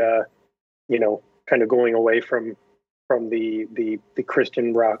supposed to be, kind of going away from the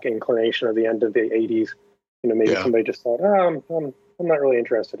Christian rock inclination of the end of the 80s. Maybe somebody just thought, oh, I'm I'm not really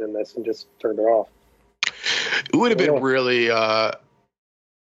interested in this, and just turned it off. It would have been really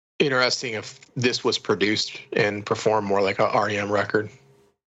interesting if this was produced and performed more like a REM record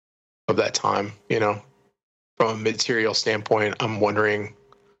of that time. From a material standpoint, I'm wondering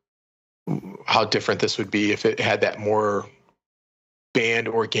how different this would be if it had that more band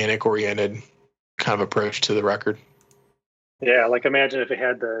organic oriented kind of approach to the record. Yeah, like imagine if it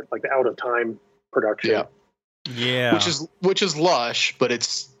had the out of time production. Yeah. Which is lush, but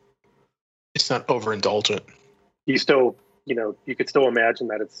it's not overindulgent. You still, you could still imagine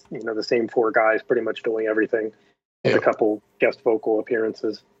that it's, the same four guys pretty much doing everything with a couple guest vocal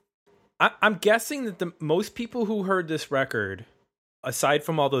appearances. I'm guessing that the most people who heard this record, aside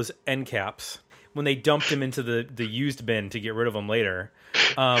from all those end caps, when they dumped him into the used bin to get rid of them later,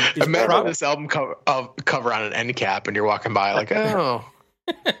 imagine this album cover on an end cap, and you're walking by like, oh,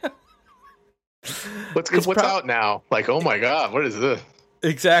 what's out now? Like, oh my god, what is this?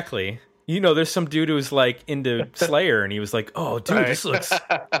 Exactly. There's some dude who's like into Slayer, and he was like, "Oh, dude, this looks."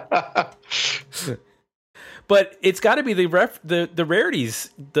 But it's got to be the rarities,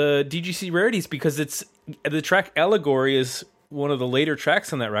 the DGC rarities, because it's the track "Allegory" is one of the later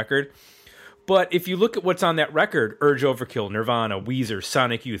tracks on that record. But if you look at what's on that record, Urge Overkill, Nirvana, Weezer,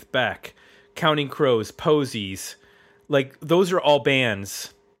 Sonic Youth, Beck, Counting Crows, Posies, like those are all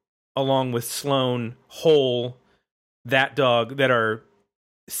bands, along with Sloan, Hole, That Dog, that are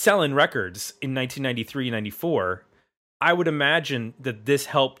selling records in 1993, 94. I would imagine that this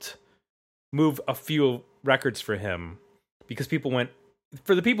helped move a few records for him, because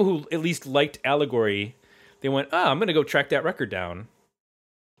for the people who at least liked Allegory, they went, I'm going to go track that record down.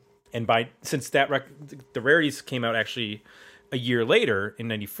 And since that record, the rarities came out actually a year later in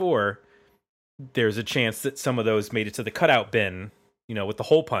 94, there's a chance that some of those made it to the cutout bin, with the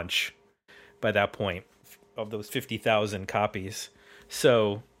hole punch by that point of those 50,000 copies.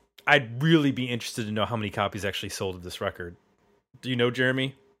 So I'd really be interested to know how many copies actually sold of this record. Do you know,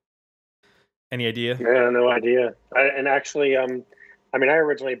 Jeremy? Any idea? Yeah, no idea. I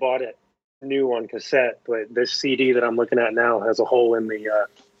originally bought it new on cassette, but this CD that I'm looking at now has a hole in the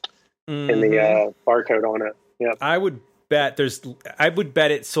barcode on it. Yeah, I would bet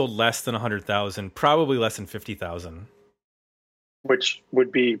it sold less than 100,000, probably less than 50,000. Which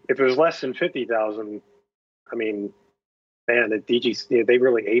would be, if it was less than 50,000, man, the DGC, they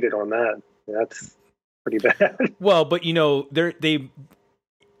really ate it on that. That's pretty bad. Well, but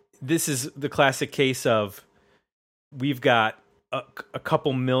this is the classic case of we've got a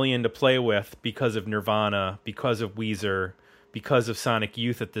couple million to play with because of Nirvana, because of Weezer, because of Sonic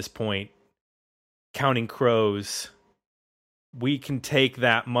Youth at this point, Counting Crows. We can take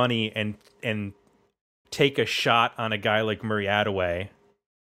that money and take a shot on a guy like Murray Attaway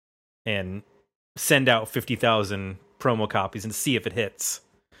and send out 50,000 promo copies and see if it hits.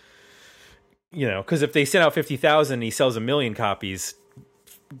 Because if they send out 50,000 and he sells 1 million copies,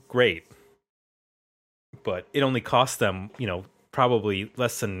 great. But it only costs them, probably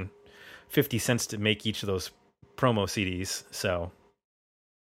less than 50 cents to make each of those promo CDs. So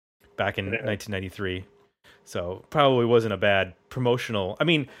back in 1993. So probably wasn't a bad promotional.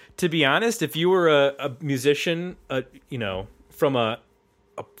 To be honest, if you were a musician, from a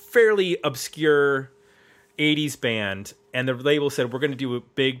fairly obscure 80s band, and the label said, we're going to do a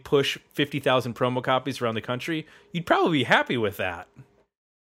big push 50,000 promo copies around the country, you'd probably be happy with that.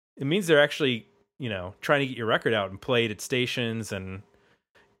 It means they're actually, trying to get your record out and played at stations and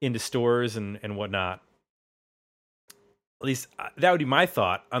into stores and whatnot. At least that would be my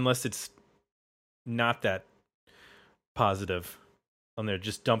thought, unless it's not that positive and they're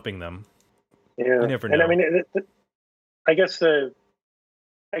just dumping them. Yeah. You never know. And I guess it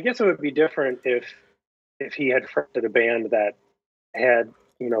would be different if he had fronted a band that had,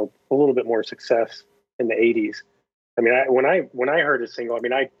 a little bit more success in the 80s. When I heard his single,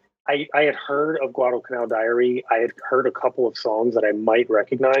 I had heard of Guadalcanal Diary. I had heard a couple of songs that I might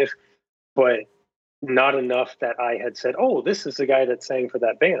recognize, but not enough that I had said, oh, this is the guy that sang for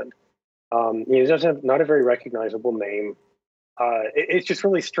that band. He doesn't not a very recognizable name. It's just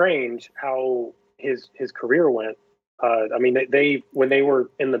really strange how his career went. They when they were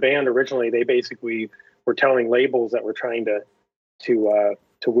in the band originally, they basically were telling labels that were trying to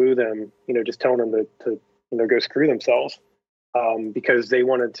woo them, just telling them to go screw themselves, because they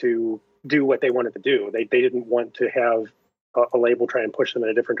wanted to do what they wanted to do. They didn't want to have a label try and push them in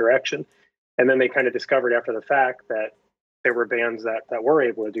a different direction. And then they kind of discovered after the fact that there were bands that were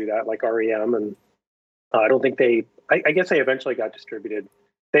able to do that, like REM. And I don't think I guess they eventually got distributed.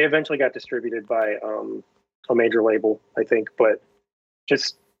 They eventually got distributed by a major label, I think, but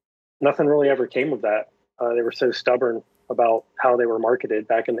just nothing really ever came of that. They were so stubborn about how they were marketed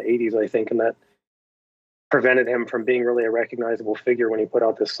back in the 80s, I think, and that prevented him from being really a recognizable figure when he put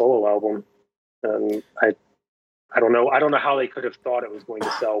out this solo album. And I don't know how they could have thought it was going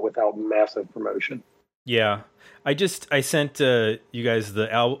to sell without massive promotion. Yeah, I sent you guys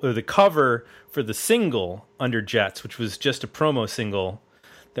the cover for the single Under Jets, which was just a promo single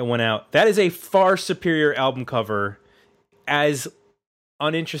that went out. That is a far superior album cover, as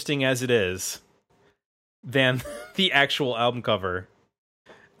uninteresting as it is, than the actual album cover.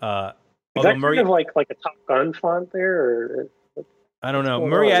 Is that kind of like a Top Gun font there? Or I don't know.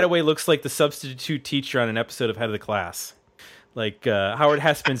 Murray Attaway llooks like the substitute teacher on an episode of Head of the Class. Like Howard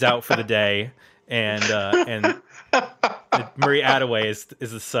Hesseman's out for the day, and Murray Attaway is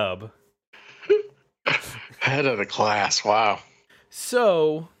the sub. Head of the Class. Wow.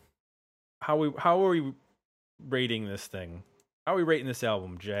 So, how are we rating this thing? How are we rating this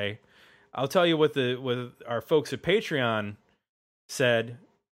album, Jay? I'll tell you what our folks at Patreon said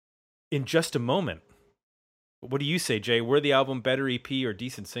in just a moment. What do you say, Jay? Worthy album, better EP, or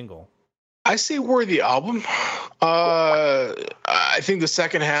decent single? I say worthy album. I think the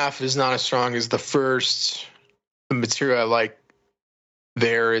second half is not as strong as the first. The material I like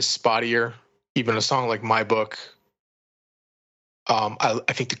there is spottier. Even a song like My Book.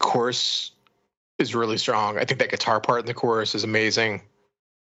 I think the chorus is really strong. I think that guitar part in the chorus is amazing.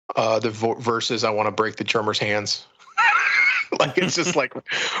 The verses, I want to break the drummer's hands. Like, it's just like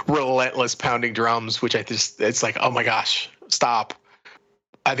relentless pounding drums, which it's like, oh my gosh, stop.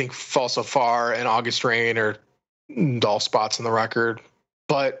 I think Fall So Far and August Rain are dull spots on the record,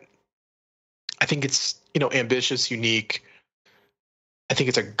 but I think it's, ambitious, unique. I think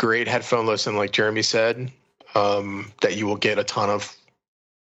it's a great headphone listen, like Jeremy said, that you will get a ton of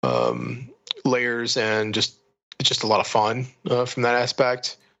layers and it's just a lot of fun from that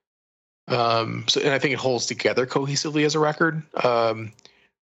aspect. And I think it holds together cohesively as a record,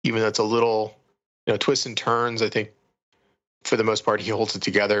 even though it's a little, twists and turns. I think for the most part, he holds it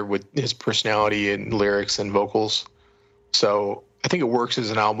together with his personality and lyrics and vocals. So I think it works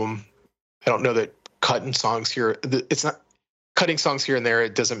as an album. I don't know that cutting songs here, it's not cutting songs here and there.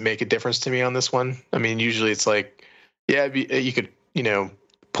 It doesn't make a difference to me on this one. I mean, usually it's like, yeah, you could,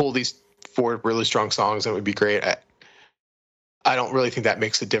 pull these 4 really strong songs and it would be great. I don't really think that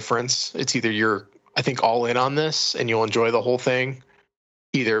makes a difference. It's either you're, I think, all in on this and you'll enjoy the whole thing,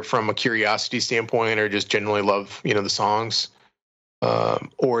 either from a curiosity standpoint or just generally love, the songs,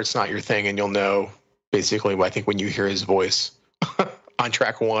 or it's not your thing and you'll know basically, I think, when you hear his voice on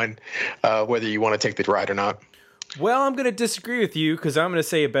track 1, whether you want to take the ride or not. Well, I'm going to disagree with you because I'm going to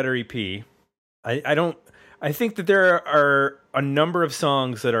say a better EP. I think that there are a number of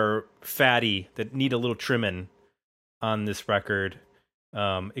songs that are fatty that need a little trimming on this record.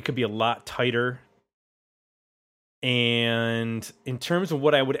 It could be a lot tighter. And in terms of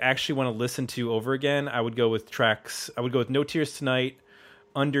what I would actually want to listen to over again, I would go with No Tears Tonight,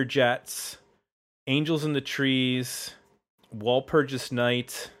 Under Jets, Angels in the Trees, Walpurgis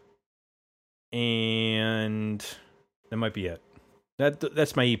Night, and that might be it.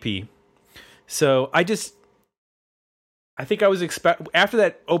 That's my EP. So I think I was after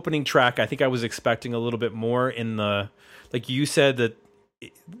that opening track, I think I was expecting a little bit more in the, like you said, that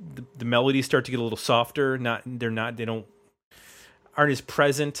the melodies start to get a little softer. They aren't as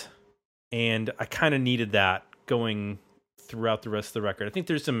present, and I kind of needed that going throughout the rest of the record. I think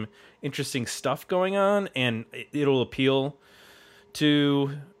there's some interesting stuff going on, and it'll appeal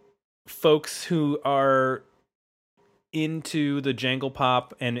to folks who are into the jangle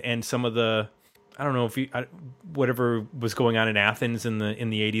pop and some of the, I don't know whatever was going on in Athens in the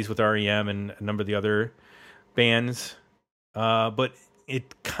 80s with REM and a number of the other bands, but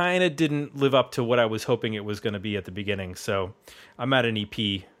it kind of didn't live up to what I was hoping it was going to be at the beginning. So I'm at an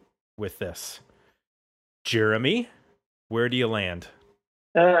EP with this. Jeremy, where do you land?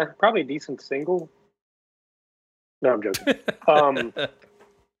 Probably a decent single. No, I'm joking.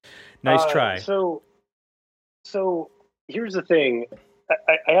 Nice try. So here's the thing.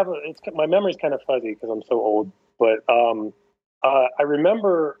 I have my memory's kind of fuzzy because I'm so old, but I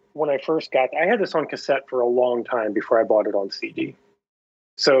remember when I first I had this on cassette for a long time before I bought it on CD.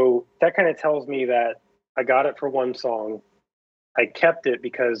 So that kind of tells me that I got it for one song. I kept it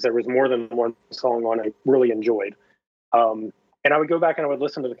because there was more than one song on I really enjoyed. And I would go back and I would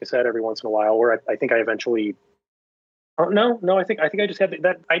listen to the cassette every once in a while, where I think I eventually, I think I just had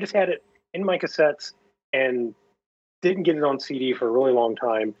that. I just had it in my cassettes and didn't get it on CD for a really long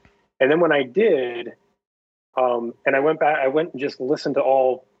time. And then when I did, and I went and just listened to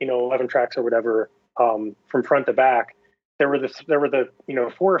all, 11 tracks or whatever, from front to back. there were the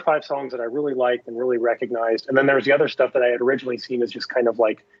 4 or 5 songs that I really liked and really recognized, and then there was the other stuff that I had originally seen as just kind of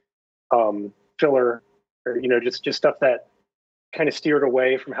like filler, or just stuff that kind of steered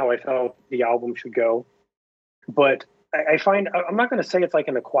away from how I felt the album should go. But I find, I'm not going to say it's like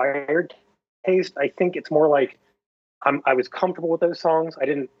an acquired taste. I think it's more like I was comfortable with those songs. I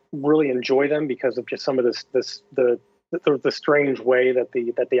didn't really enjoy them because of just some of the strange way that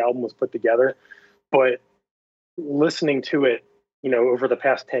the album was put together. But listening to it, over the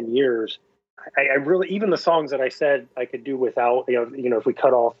past 10 years, I really, even the songs that I said I could do without, if we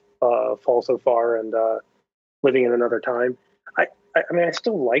cut off Fall So Far and Living in Another Time, I mean, I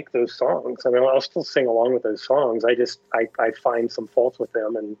still like those songs. I mean, I'll still sing along with those songs. I find some faults with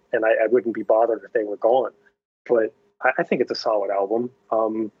them, and I wouldn't be bothered if they were gone. But I think it's a solid album.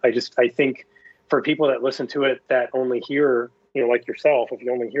 I think for people that listen to it that only hear, like yourself, if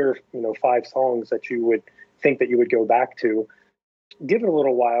you only hear, 5 songs that you would think that you would go back to, give it a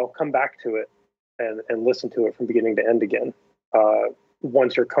little while, come back to it, and listen to it from beginning to end again.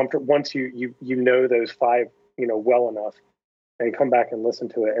 Once you're comfortable, once you know those 5, well enough, and come back and listen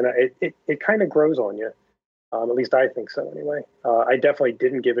to it, and it kind of grows on you. At least I think so. Anyway, I definitely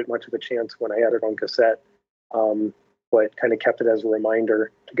didn't give it much of a chance when I had it on cassette, but kind of kept it as a reminder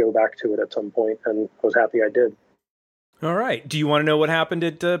to go back to it at some point, and I was happy I did. All right. Do you want to know what happened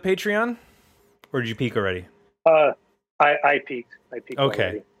at Patreon, or did you peek already? I peeked. Okay.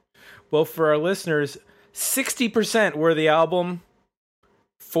 Already. Well, for our listeners, 60% were the album,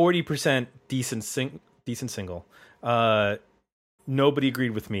 40% decent single. Nobody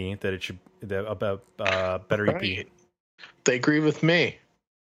agreed with me that it should about better EP. Right. They agree with me.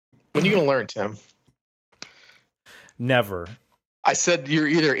 When are you gonna learn, Tim? Never. I said you're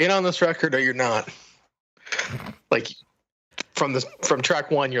either in on this record or you're not. Like from track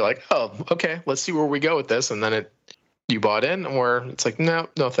 1, you're like, oh, okay, let's see where we go with this, and then you bought in, or it's like, no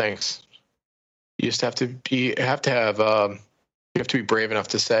thanks. You just have to be brave enough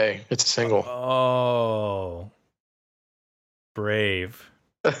to say it's a single. Oh, brave.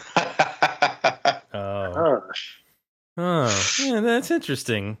 Oh, yeah, that's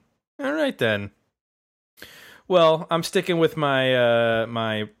interesting. All right then. Well, I'm sticking with my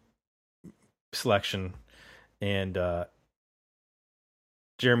my selection, and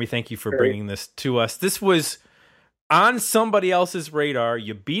Jeremy, thank you for bringing this to us. This was on somebody else's radar.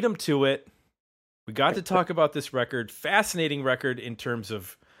 You beat them to it. We got to talk about this record. Fascinating record in terms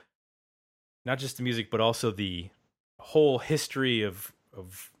of not just the music, but also the whole history of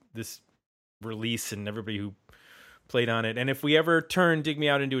this release and everybody who played on it. And if we ever turn Dig Me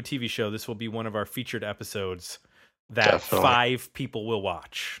Out into a TV show, this will be one of our featured episodes that Definitely. 5 people will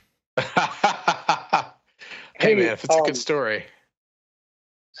watch. Hey man, if it's a good story.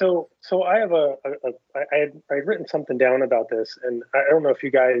 So I have I'd written something down about this, and I don't know if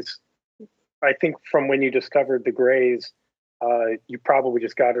you guys, I think from when you discovered the Grays, you probably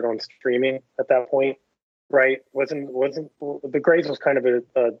just got it on streaming at that point, right? Wasn't the Grays was kind of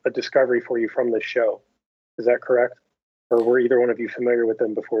a discovery for you from the show? Is that correct? Or were either one of you familiar with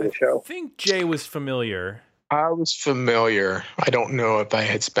them before the show? I think Jay was familiar. I was familiar. I don't know if I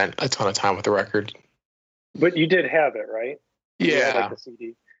had spent a ton of time with the record. But you did have it, right? Yeah. Had, like, the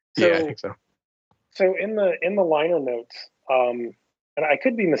CD. Yeah, I think so. So in the liner notes, and I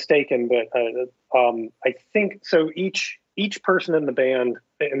could be mistaken, but I think so. Each person in the band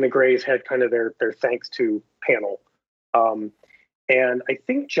in the Grays had kind of their thanks to panel, and I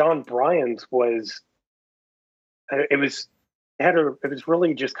think John Bryan's was. It was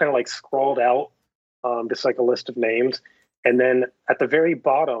really just kind of like scrawled out, just like a list of names, and then at the very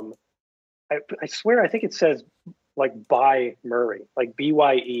bottom, I swear I think it says like by Murray, like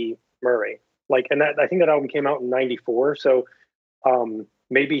BYE Murray, like, and that I think that album came out in '94, so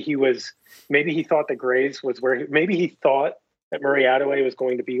maybe he thought the Grays was where maybe he thought that Murray Attaway was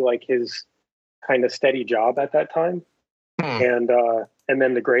going to be like his kind of steady job at that time. And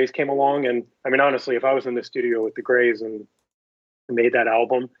then the Grays came along, and I mean, honestly, if I was in the studio with the Grays and made that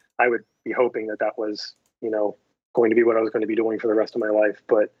album, I would be hoping that was, going to be what I was going to be doing for the rest of my life.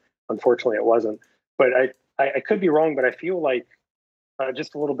 But unfortunately, it wasn't. But I could be wrong, but I feel like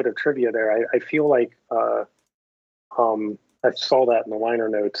just a little bit of trivia there. I feel like I saw that in the liner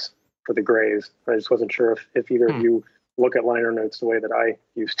notes for the Grays. I just wasn't sure if either of you look at liner notes the way that I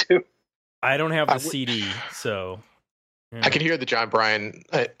used to. I don't have the CD, so. I can hear the John Bryan.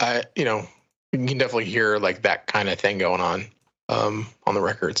 You can definitely hear like that kind of thing going on the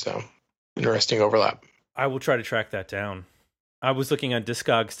record. So interesting overlap. I will try to track that down. I was looking on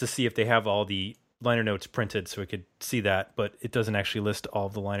Discogs to see if they have all the liner notes printed so we could see that, but it doesn't actually list all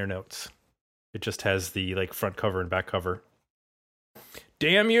of the liner notes. It just has the like front cover and back cover.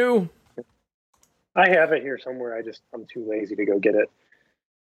 Damn you! I have it here somewhere. I'm too lazy to go get it.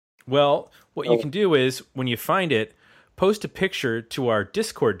 Well, what you can do is, when you find it, post a picture to our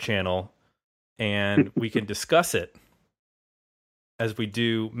Discord channel, and we can discuss it, as we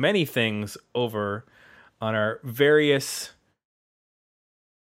do many things over on our various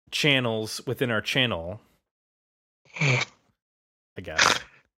channels within our channel. I guess.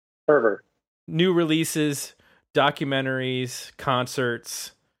 Pervert. New releases, documentaries,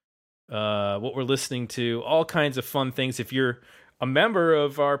 concerts, what we're listening to, all kinds of fun things. If you're a member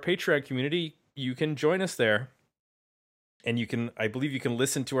of our Patreon community, you can join us there. And I believe you can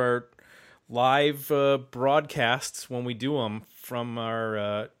listen to our live broadcasts when we do them from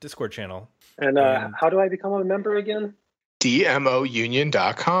our Discord channel. And how do I become a member again?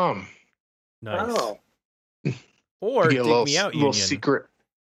 DMOunion.com. Nice. Oh. Or Dig Me Out Union.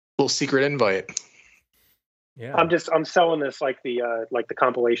 Little secret invite. Yeah. I'm selling this like the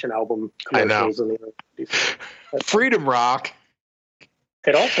compilation album commercials. I know. And Freedom Rock.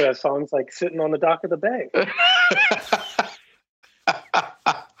 It also has songs like Sitting on the Dock of the Bay.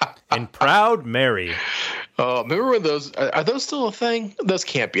 And Proud Mary. Oh, remember when those are those still a thing? Those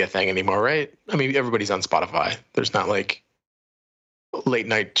can't be a thing anymore, right? I mean, everybody's on Spotify. There's not like late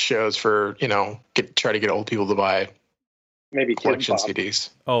night shows for, try to get old people to buy Maybe collection CDs.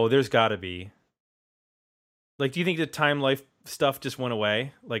 Oh, there's got to be. Like, do you think the Time Life stuff just went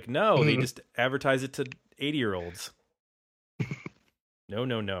away? Like, no, they just advertise it to 80-year-olds.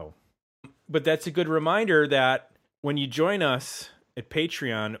 No. But that's a good reminder that when you join us at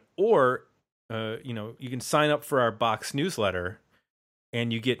Patreon, or you can sign up for our box newsletter,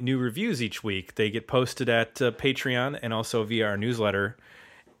 and you get new reviews each week. They get posted at Patreon and also via our newsletter.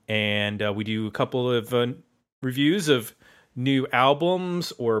 And we do a couple of reviews of new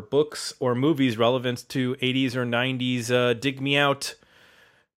albums or books or movies relevant to 80s or 90s Dig Me Out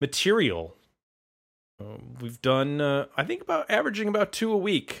material. We've done, I think, averaging about 2 a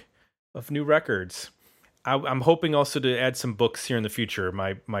week of new records. I'm hoping also to add some books here in the future.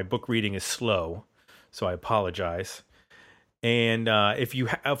 My book reading is slow, so I apologize. And if you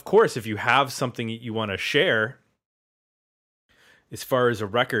have something you want to share, as far as a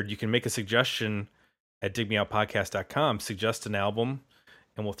record, you can make a suggestion at digmeoutpodcast.com. Suggest an album,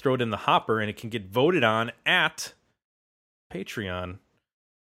 and we'll throw it in the hopper, and it can get voted on at Patreon.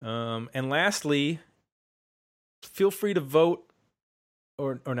 And lastly, feel free to vote.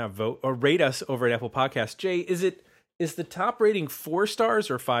 Or not vote, or rate us over at Apple Podcasts. Jay, is the top rating 4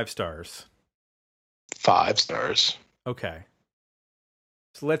 stars or 5 stars? 5 stars. Okay.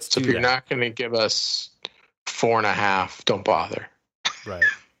 So let's do that. So if you're not going to give us 4.5, don't bother. Right.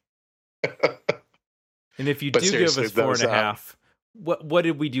 And if you do give us 4.5, what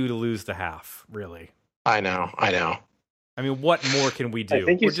did we do to lose the half, really? I know. I mean, what more can we do? I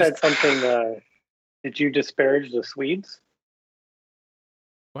think you said something, did you disparage the Swedes?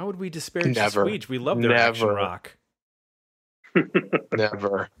 Why would we disparage the Swedes? We love their action rock.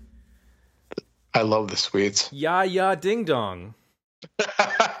 Never. I love the Swedes. Ya ding dong.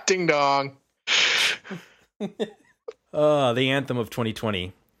 Ding dong. The anthem of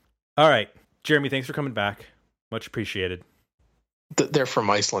 2020. All right. Jeremy, thanks for coming back. Much appreciated. They're from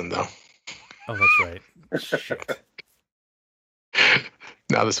Iceland, though. Oh, that's right. Shit.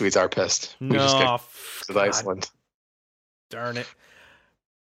 Now the Swedes are pissed. We just get to Iceland. Darn it.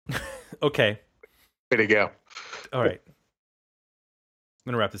 Okay. Way to go. All right. I'm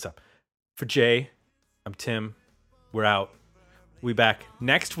going to wrap this up. For Jay, I'm Tim. We're out. We'll be back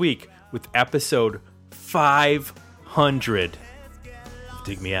next week with episode 500.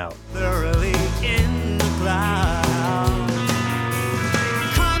 Dig Me Out. Thoroughly in the clouds.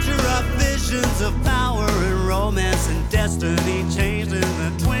 Conjure up visions of power and romance and destiny change.